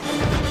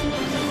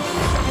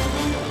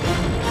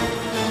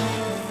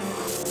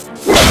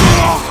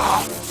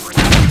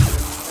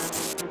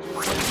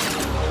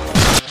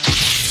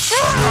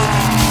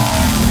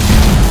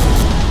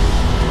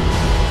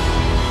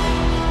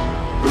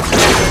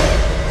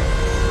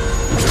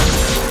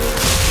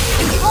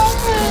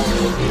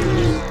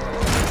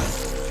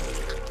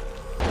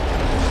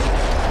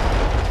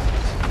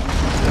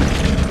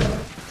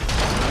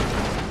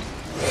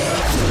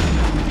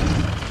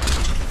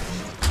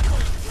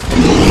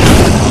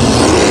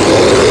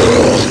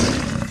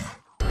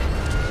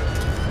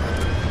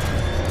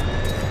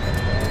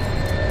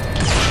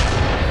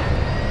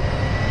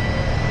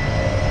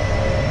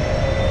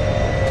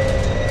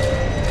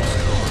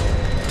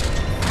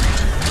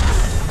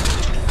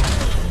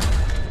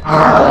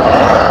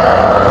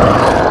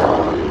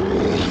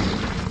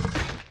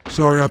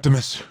 Sorry,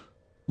 Optimus.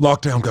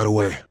 Lockdown got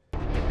away.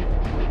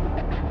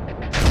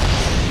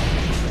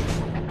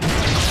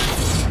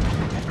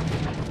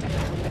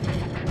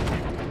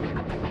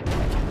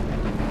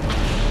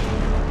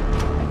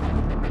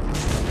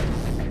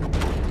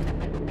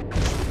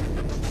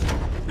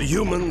 The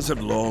humans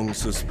have long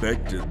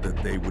suspected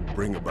that they would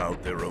bring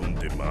about their own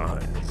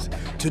demise.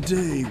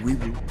 Today, we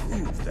will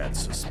prove that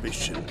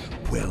suspicion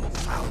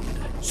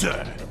well-founded.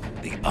 Sir,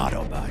 the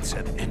Autobots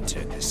have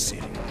entered the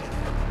city.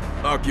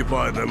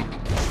 Occupy them.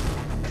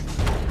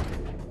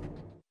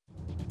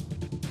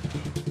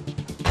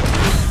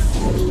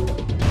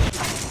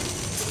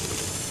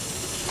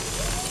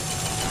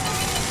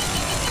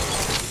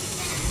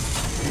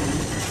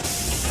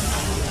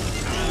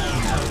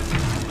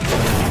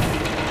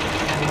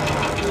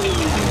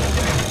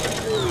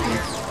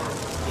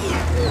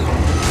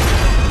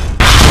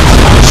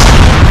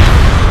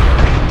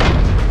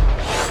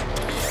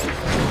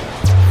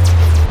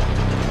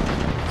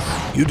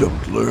 You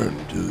don't learn,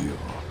 do you?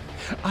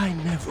 I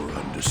never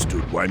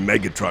understood why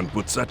Megatron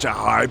put such a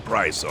high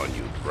price on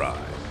you, Prime.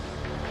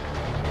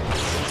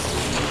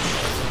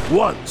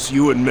 Once,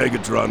 you and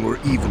Megatron were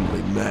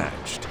evenly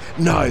matched,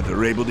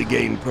 neither able to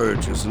gain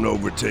purchase and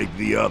overtake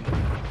the other.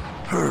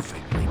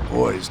 Perfectly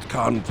poised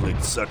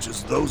conflicts such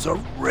as those are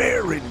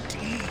rare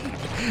indeed,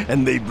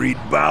 and they breed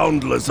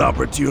boundless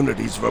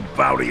opportunities for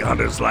bounty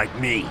hunters like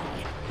me.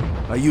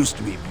 I used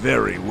to be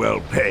very well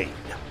paid.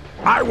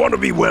 I want to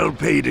be well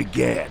paid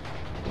again.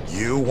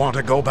 You want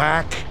to go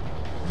back?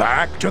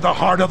 Back to the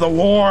heart of the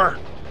war?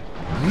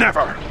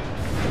 Never!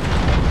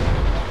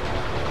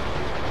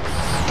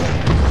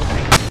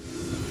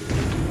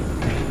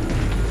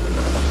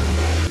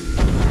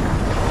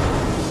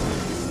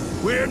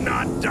 We're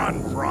not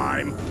done,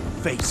 Prime.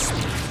 Face me.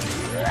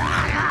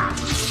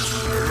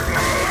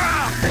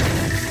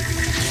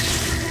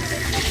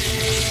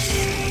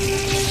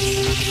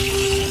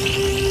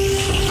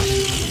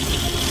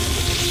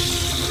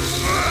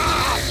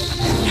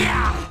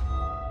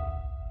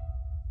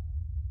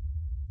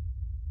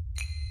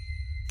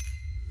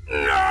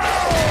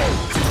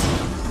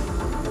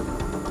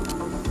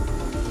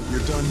 You're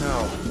done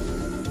now.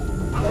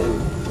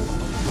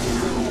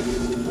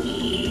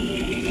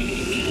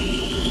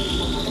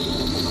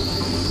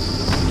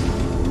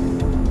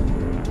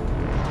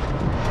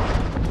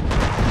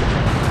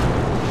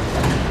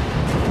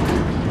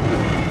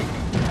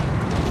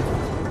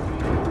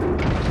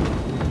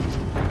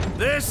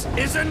 This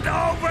isn't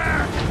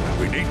over!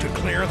 We need to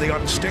clear the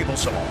unstable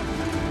zone.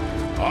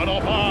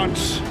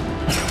 Autobots,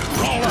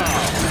 roll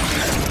out!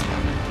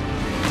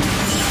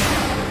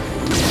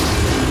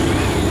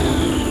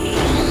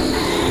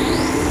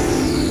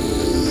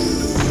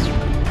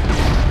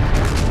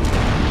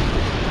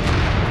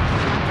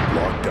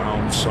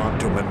 Lockdown sought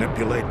to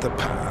manipulate the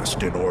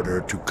past in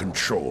order to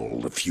control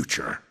the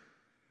future.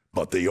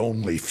 But the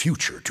only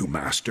future to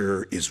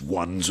master is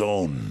one's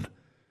own.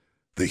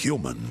 The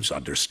humans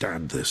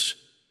understand this,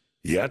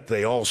 yet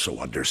they also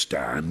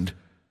understand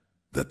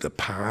that the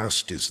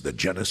past is the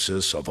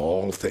genesis of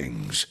all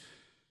things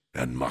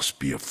and must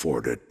be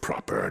afforded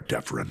proper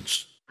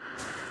deference.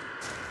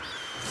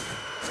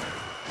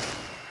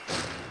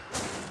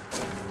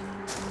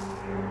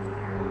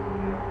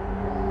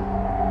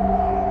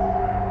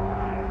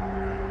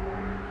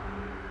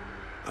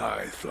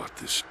 I thought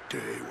this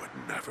day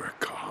would never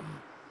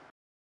come.